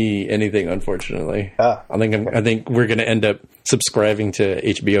anything, unfortunately. I think we're going to end up subscribing to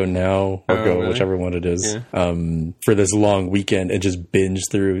HBO Now or Go, really? Whichever one it is, for this long weekend and just binge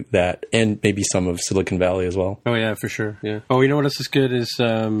through that, and maybe some of Silicon Valley as well. Oh yeah, for sure. Yeah. Oh, you know what else is good is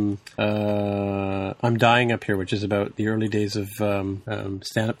I'm Dying Up Here, which is about the early days of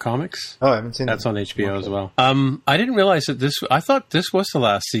stand-up comics. Oh, I haven't seen that's on HBO as well. I didn't realize that I thought this was the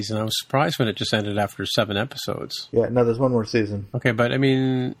last season. I was surprised when it just ended after 7 episodes. Yeah, no, there's one more season. Okay, but I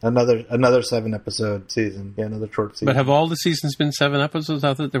mean another 7-episode season. Yeah, another short season. But have all the seasons been 7 episodes?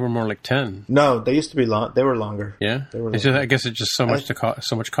 I thought they were more like 10. No, they used to be long. They were longer. Yeah, they were. I guess it's just so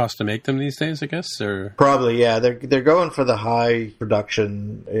much cost to make them these days. I guess, or probably yeah. They're going for the high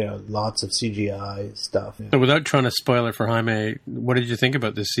production. Lots of CGI stuff. Yeah. So without trying to spoil it for Jaime, what did you think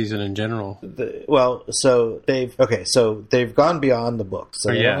about this season in general? So they've gone beyond the books.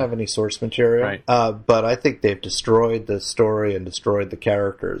 So they don't have any source material. Right. But I think they've destroyed the story and destroyed the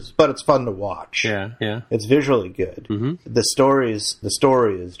characters. But it's fun to watch. Yeah. It's visually good. Mm-hmm. the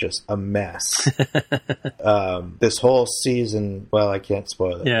story is just a mess. This whole season, well, I can't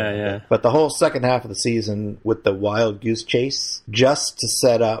spoil it. Yeah. But the whole second half of the season with the wild goose chase, just to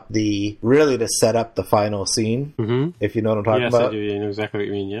set up the final scene. Mm-hmm. If you know what I'm talking about. Yes, I do. You know exactly what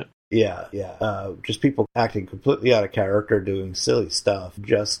you mean. Yeah. Yeah. Just people acting completely out of character, doing silly stuff,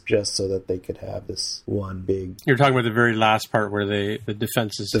 just so that they could have this one big. You're talking about the very last part where the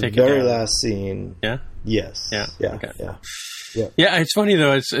defense is taken down. The very down. last scene. Yeah. Yes. Yeah. Okay. Yeah. Yeah, it's funny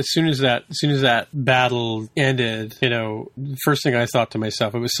though. As soon as that battle ended, the first thing I thought to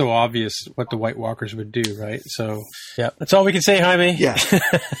myself, it was so obvious what the White Walkers would do, right? So, yeah, that's all we can say, Jaime. Yeah.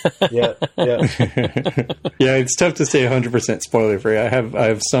 Yeah. Yeah, it's tough to say 100% spoiler free. I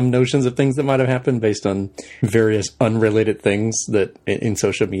have some notions of things that might have happened based on various unrelated things that in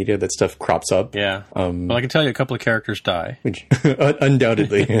social media that stuff crops up. Yeah. Well, I can tell you a couple of characters die. Which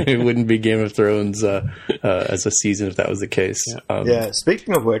undoubtedly it wouldn't be Game of Thrones as a season if that was the case. Yeah.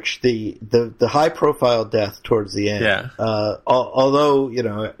 Speaking of which, the high profile death towards the end. Yeah.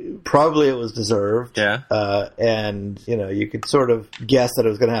 Although probably it was deserved. Yeah. And you could sort of guess that it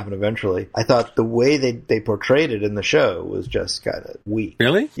was going to happen eventually. I thought the way they portrayed it in the show was just kind of weak.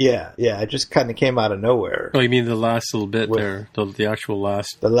 Really? Yeah. It just kind of came out of nowhere. Oh, you mean the last little bit there, the actual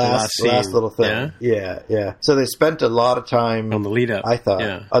last little thing. Yeah. So they spent a lot of time on the lead up. I thought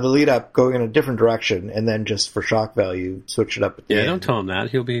on the lead up, going in a different direction, and then just for shock value, switch it up. At the end. Don't tell him that.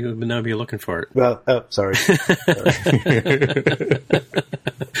 He'll now be looking for it. Well, sorry.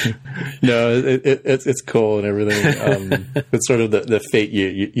 No, it's cool and everything. It's sort of the fate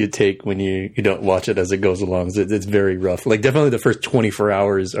you take when you don't watch it as it goes along. It's very rough. Like definitely the first 24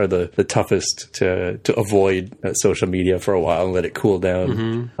 hours are the toughest to avoid social media for a while and let it cool down.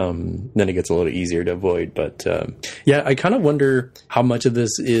 Mm-hmm. Then it gets a little easier to avoid. But I kind of wonder how much of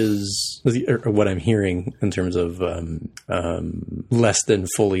this is or what I'm hearing in terms of less than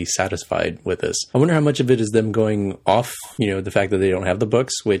fully satisfied with this. I wonder how much of it is them going off, the fact that they don't have the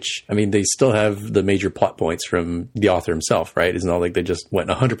books, which, I mean, they still have the major plot points from the author himself, right? It's not like they just went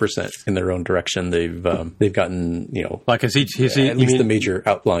 100% in their own direction. They've gotten, like at least the major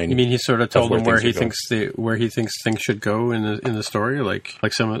outline. You mean he sort of told them where he thinks things should go in the story, like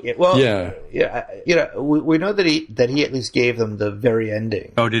some of. We know that he at least gave them the very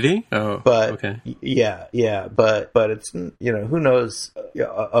ending. Oh, did he? Oh, but okay. Yeah, but it's who knows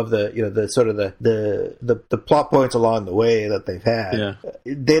of the sort of the plot points along the way that they've had. Yeah.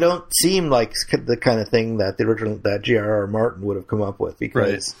 They don't seem like the kind of thing that that J.R.R. Martin would have come up with,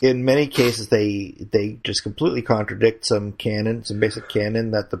 because in many cases they just completely contradict some basic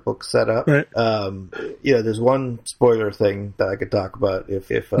canon that the book set up. Right. There's one spoiler thing that I could talk about if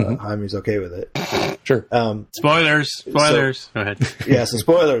Jaime's okay with it. Sure. Spoilers. Go ahead. Yeah, so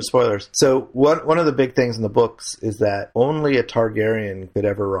spoilers. So one of the big things in the books is that only a Targaryen could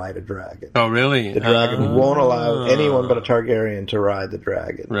ever ride a dragon. Oh, really? The dragon won't allow anyone but a Targaryen to ride the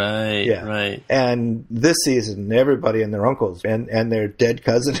dragon. Right. Yeah. Right. And this season, everybody and their uncles and their dead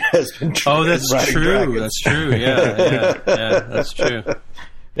cousin has been. Oh, that's true. Dragons. That's true. Yeah. That's true.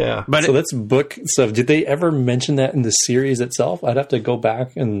 Yeah. But so that's book stuff. Did they ever mention that in the series itself? I'd have to go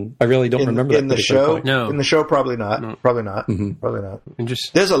back, and I really don't remember that. In the show? No. In the show, probably not. No. Probably not. Mm-hmm. Probably not.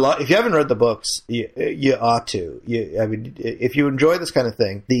 Just there's a lot. If you haven't read the books, you ought to. If you enjoy this kind of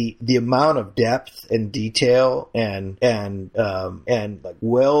thing, the amount of depth and detail and like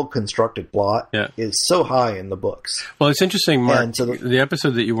well constructed plot is so high in the books. Well, it's interesting, Mark. So the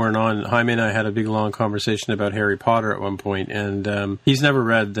episode that you weren't on, Jaime and I had a big long conversation about Harry Potter at one point, and he's never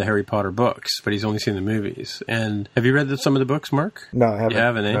read the Harry Potter books, but he's only seen the movies. And have you read some of the books, Mark? No, I haven't. You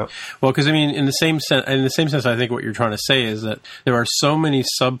haven't, eh? No. Well, because I mean, in the same sense, I think what you're trying to say is that there are so many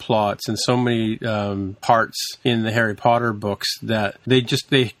subplots and so many parts in the Harry Potter books that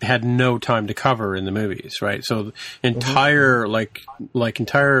they had no time to cover in the movies, right? So entire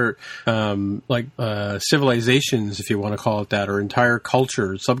civilizations, if you want to call it that, or entire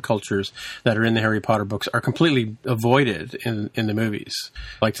subcultures that are in the Harry Potter books are completely avoided in the movies.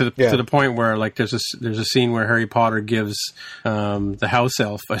 Like to the point where like there's a scene where Harry Potter gives the house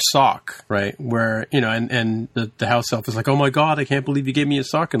elf a sock, right? Where and the house elf is like, "Oh my God, I can't believe you gave me a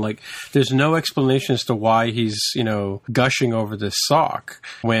sock," and like there's no explanation as to why he's gushing over this sock.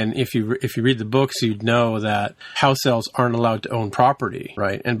 When if you read the books, you'd know that house elves aren't allowed to own property,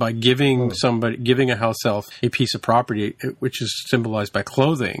 right? And by giving a house elf a piece of property, which is symbolized by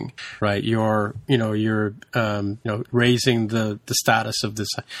clothing, right? You're raising the status of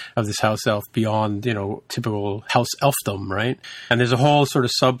this house elf beyond, typical house elfdom, right? And there's a whole sort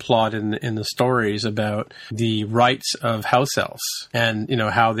of subplot in the stories about the rights of house elves and,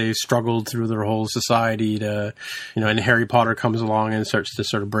 how they struggled through their whole society to, and Harry Potter comes along and starts to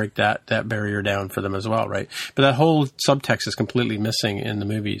sort of break that barrier down for them as well, right? But that whole subtext is completely missing in the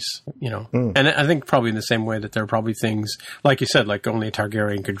movies, And I think probably in the same way that there are probably things, like you said, like only a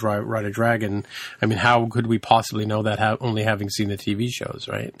Targaryen could ride a dragon. I mean, how could we possibly know that only having seen the TV shows,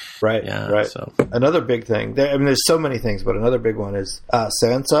 right? Right, yeah, right. So. Another big thing, there's so many things, but another big one is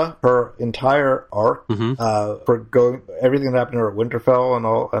Sansa, her entire arc for everything that happened to her at Winterfell and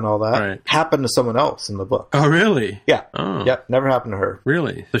all that happened to someone else in the book. Oh, really? Yeah. Oh. Yep, never happened to her.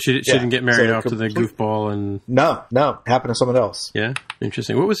 Really? So she didn't get married off to the goofball and... No, happened to someone else. Yeah,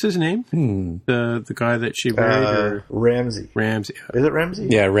 interesting. What was his name? The guy that she married? Ramsay. Is it Ramsay?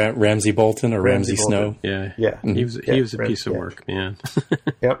 Yeah, Ramsay Bolton or Ramsay Snow. Yeah. He was a piece of work, man.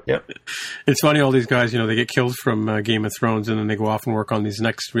 Yep. It's funny, all these guys, they get killed from Game of Thrones and then they go off and work on these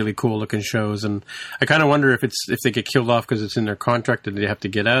next really cool looking shows. And I kind of wonder if they get killed off because it's in their contract and they have to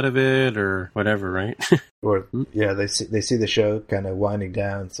get out of it or whatever, right? Or they see the show kind of winding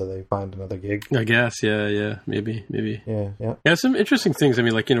down, so they find another gig. I guess, yeah, maybe. Yeah. Some interesting things. I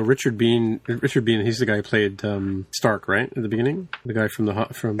mean, like Richard Bean. He's the guy who played Stark, right, at the beginning. The guy from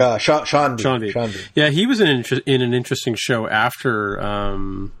Sean Bean. Yeah, he was in an interesting show after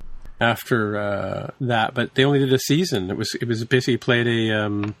that, but they only did a season. It was basically played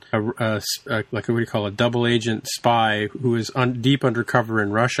a double agent spy who is deep undercover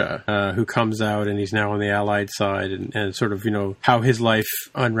in Russia, who comes out and he's now on the Allied side, and sort of how his life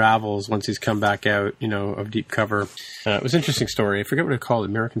unravels once he's come back out of deep cover. It was an interesting story. I forget what it called,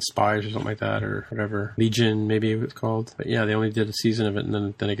 American Spies or something like that, or whatever. Legion, maybe it was called. But yeah, they only did a season of it,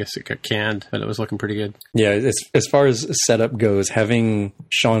 and then I guess it got canned. But it was looking pretty good. Yeah, as far as setup goes, having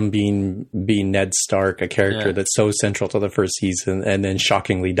Sean Bean be Ned Stark, a character that's so central to the first season, and then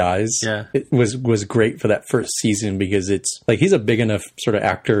shockingly dies. Yeah, it was great for that first season because it's like he's a big enough sort of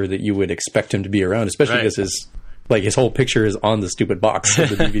actor that you would expect him to be around, especially because his whole picture is on the stupid box of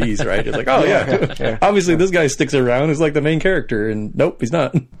the DVDs, right? It's like, oh yeah. Obviously this guy sticks around as like the main character, and nope, he's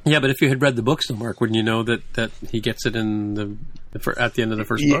not. Yeah, but if you had read the books, though, Mark, wouldn't you know that he gets it in at the end of the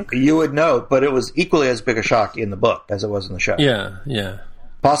first book? You would know, but it was equally as big a shock in the book as it was in the show. Yeah.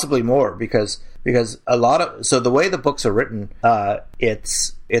 Possibly more because a lot of the way the books are written,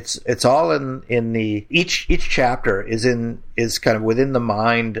 it's all in the each chapter is kind of within the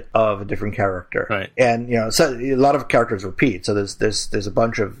mind of a different character, right? And so a lot of characters repeat. So there's a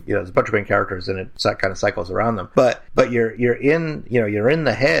bunch of main characters, and it kind of cycles around them. But you're in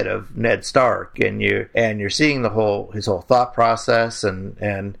the head of Ned Stark, and you're seeing his whole thought process,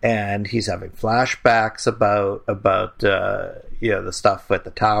 and he's having flashbacks about the stuff at the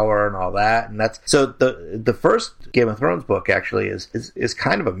tower and all that, and that's so the first Game of Thrones book actually is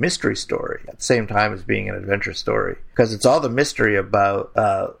kind of a mystery story at the same time as being an adventure story, because it's all the mystery about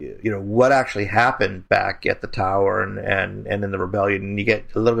what actually happened back at the tower and in the rebellion, and you get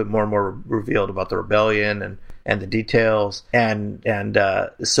a little bit more and more revealed about the rebellion and the details, and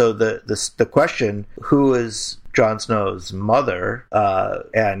so the question, who is Jon Snow's mother,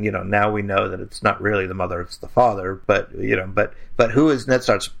 and now we know that it's not really the mother, it's the father, but who is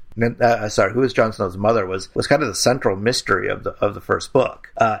who is Jon Snow's mother was kind of the central mystery of the first book,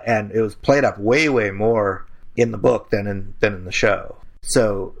 and it was played up way more in the book than in the show.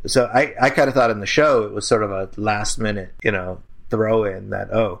 So I kind of thought in the show it was sort of a last minute throw in that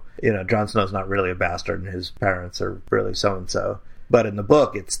Jon Snow's not really a bastard and his parents are really so and so. But in the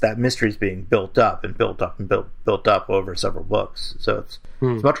book, it's that mystery's being built up over several books. So it's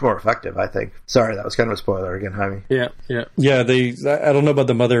much more effective, I think. Sorry, that was kind of a spoiler again, Jaime. Yeah. I don't know about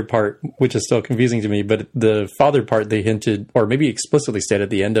the mother part, which is still confusing to me, but the father part, they hinted, or maybe explicitly stated at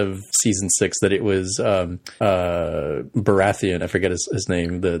the end of season 6 that it was Baratheon. I forget his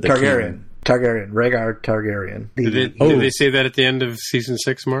name. The Targaryen. king. Targaryen, Rhaegar Targaryen. Did they say that at the end of season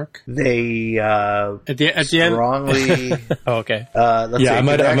 6, Mark? They at the strongly. End. Oh, okay. I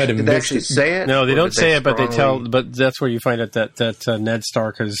might have did they actually say it? No, they don't say it, but they tell. But that's where you find out that Ned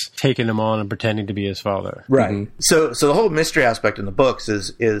Stark has taken him on and pretending to be his father. Right. Mm-hmm. So the whole mystery aspect in the books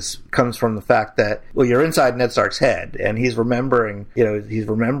comes from the fact that you're inside Ned Stark's head, and he's remembering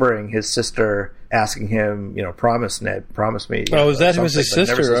his sister asking him, promise Ned, promise me. Is that was his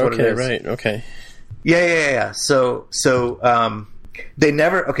sister? Okay, right. Okay. Yeah. So they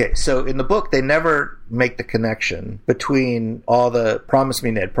never. Okay, so in the book, they never make the connection between all the promise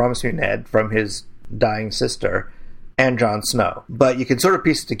me Ned from his dying sister and Jon Snow. But you can sort of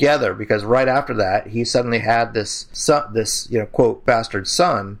piece it together because right after that, he suddenly had this son, this, you know, quote, bastard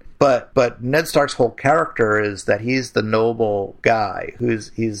son. But Ned Stark's whole character is that he's the noble guy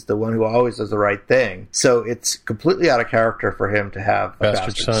he's the one who always does the right thing. So it's completely out of character for him to have a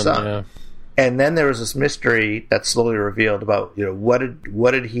bastard son. Yeah. And then there was this mystery that slowly revealed about, you know, what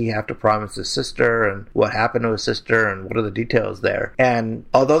did he have to promise his sister, and what happened to his sister, and what are the details there. And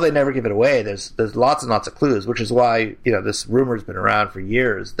although they never give it away, there's lots and lots of clues, which is why, you know, this rumor's been around for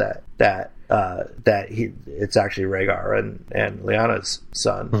years that it's actually Rhaegar and Lyanna's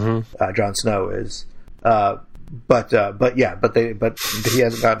son, Jon Snow is. But he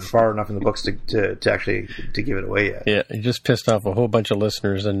hasn't gotten far enough in the books to actually to give it away yet. Yeah, he just pissed off a whole bunch of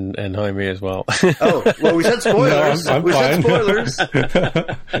listeners and Jaime as well. Oh, well, we said spoilers. No, I'm fine. Said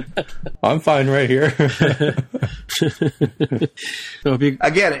spoilers. I'm fine right here.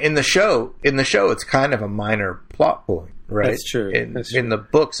 Again, in the show, it's kind of a minor plot point. Right. That's true. In the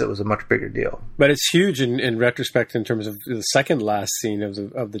books, it was a much bigger deal. But it's huge in retrospect in terms of the second last scene of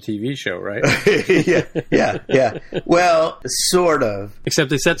the TV show, right? yeah. Well, sort of. Except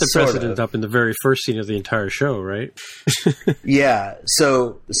they set the precedent up in the very first scene of the entire show, right? Yeah.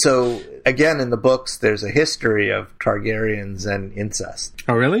 So again, in the books, there's a history of Targaryens and incest.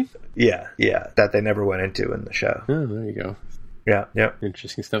 Oh, really? Yeah, that they never went into in the show. Oh, there you go. Yeah.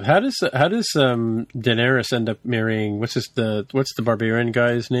 Interesting stuff. How does Daenerys end up marrying what's the barbarian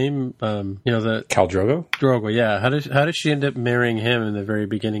guy's name? The Khal Drogo. Drogo, yeah. How does she end up marrying him in the very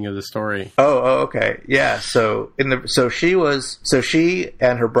beginning of the story? Oh, okay, yeah. So she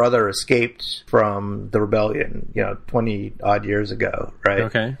and her brother escaped from the rebellion, 20 odd years ago, right?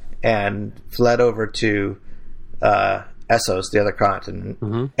 Okay, and fled over to Essos, the other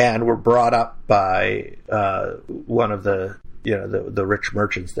continent, and were brought up by one of the rich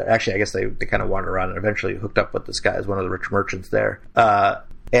merchants there. Actually, I guess they kind of wandered around and eventually hooked up with this guy as one of the rich merchants there.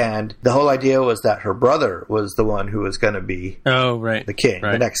 And the whole idea was that her brother was the one who was going to be the king,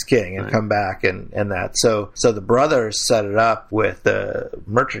 the next king, and come back and that. So the brother set it up with the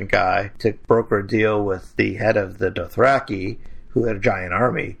merchant guy to broker a deal with the head of the Dothraki, who had a giant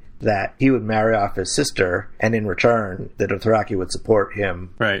army, that he would marry off his sister, and in return, the Dothraki would support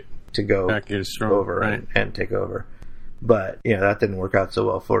him to go over and take over. But, that didn't work out so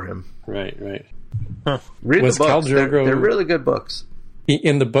well for him. Right. Huh. Read the books. They're really good books.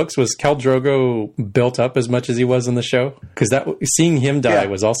 In the books, was Khal Drogo built up as much as he was in the show? Because seeing him die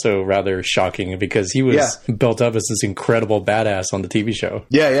was also rather shocking, because he was built up as this incredible badass on the TV show.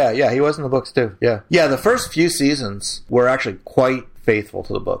 Yeah. He was in the books, too. Yeah. The first few seasons were actually quite faithful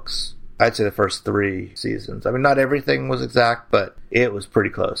to the books. I'd say the first 3 seasons. I mean, not everything was exact, but it was pretty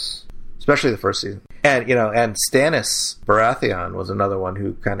close. Especially the first season. And, and Stannis Baratheon was another one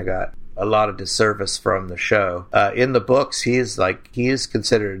who kind of got a lot of disservice from the show. In the books, he is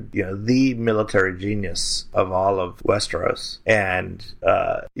considered, the military genius of all of Westeros. And,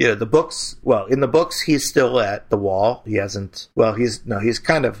 the books, in the books, he's still at the Wall. He hasn't,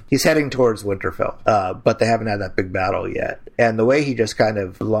 he's heading towards Winterfell. But they haven't had that big battle yet. And the way he just kind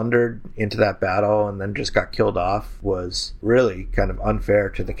of blundered into that battle and then just got killed off was really kind of unfair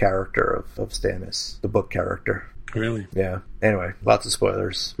to the character of Stannis, the book character. Really? Yeah. Anyway, lots of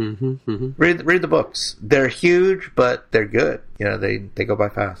spoilers. Read the books. They're huge, but they're good. They go by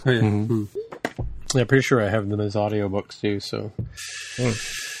fast. Oh, yeah. Yeah, pretty sure I have them as audiobooks too, so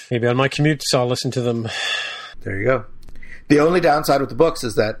maybe on my commute I'll listen to them. There you go. The only downside with the books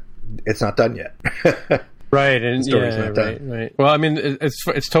is that it's not done yet. Right, and right. Well, I mean,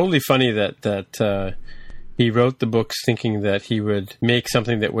 it's totally funny that he wrote the books thinking that he would make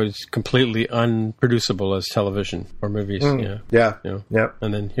something that was completely unproducible as television or movies. Yeah.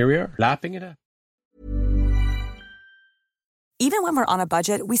 And then here we are, lapping it up. Even when we're on a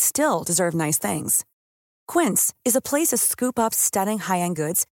budget, we still deserve nice things. Quince is a place to scoop up stunning high-end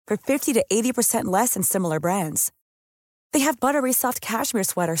goods for 50 to 80% less than similar brands. They have buttery soft cashmere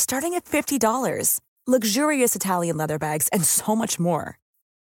sweaters starting at $50, luxurious Italian leather bags, and so much more.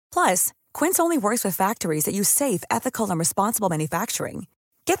 Plus, Quince only works with factories that use safe, ethical, and responsible manufacturing.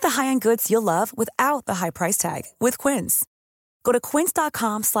 Get the high-end goods you'll love without the high price tag with Quince. Go to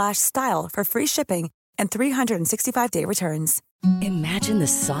quince.com/style for free shipping and 365-day returns. Imagine the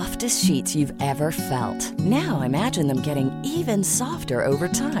softest sheets you've ever felt. Now imagine them getting even softer over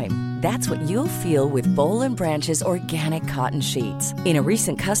time. That's what you'll feel with Boll & Branch's organic cotton sheets. In a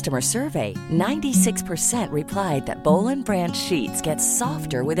recent customer survey, 96% replied that Boll & Branch sheets get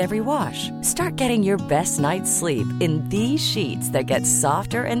softer with every wash. Start getting your best night's sleep in these sheets that get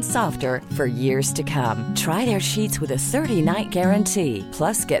softer and softer for years to come. Try their sheets with a 30-night guarantee.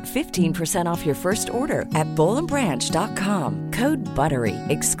 Plus, get 15% off your first order at bollandbranch.com. Code BUTTERY.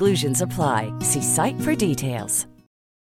 Exclusions apply. See site for details.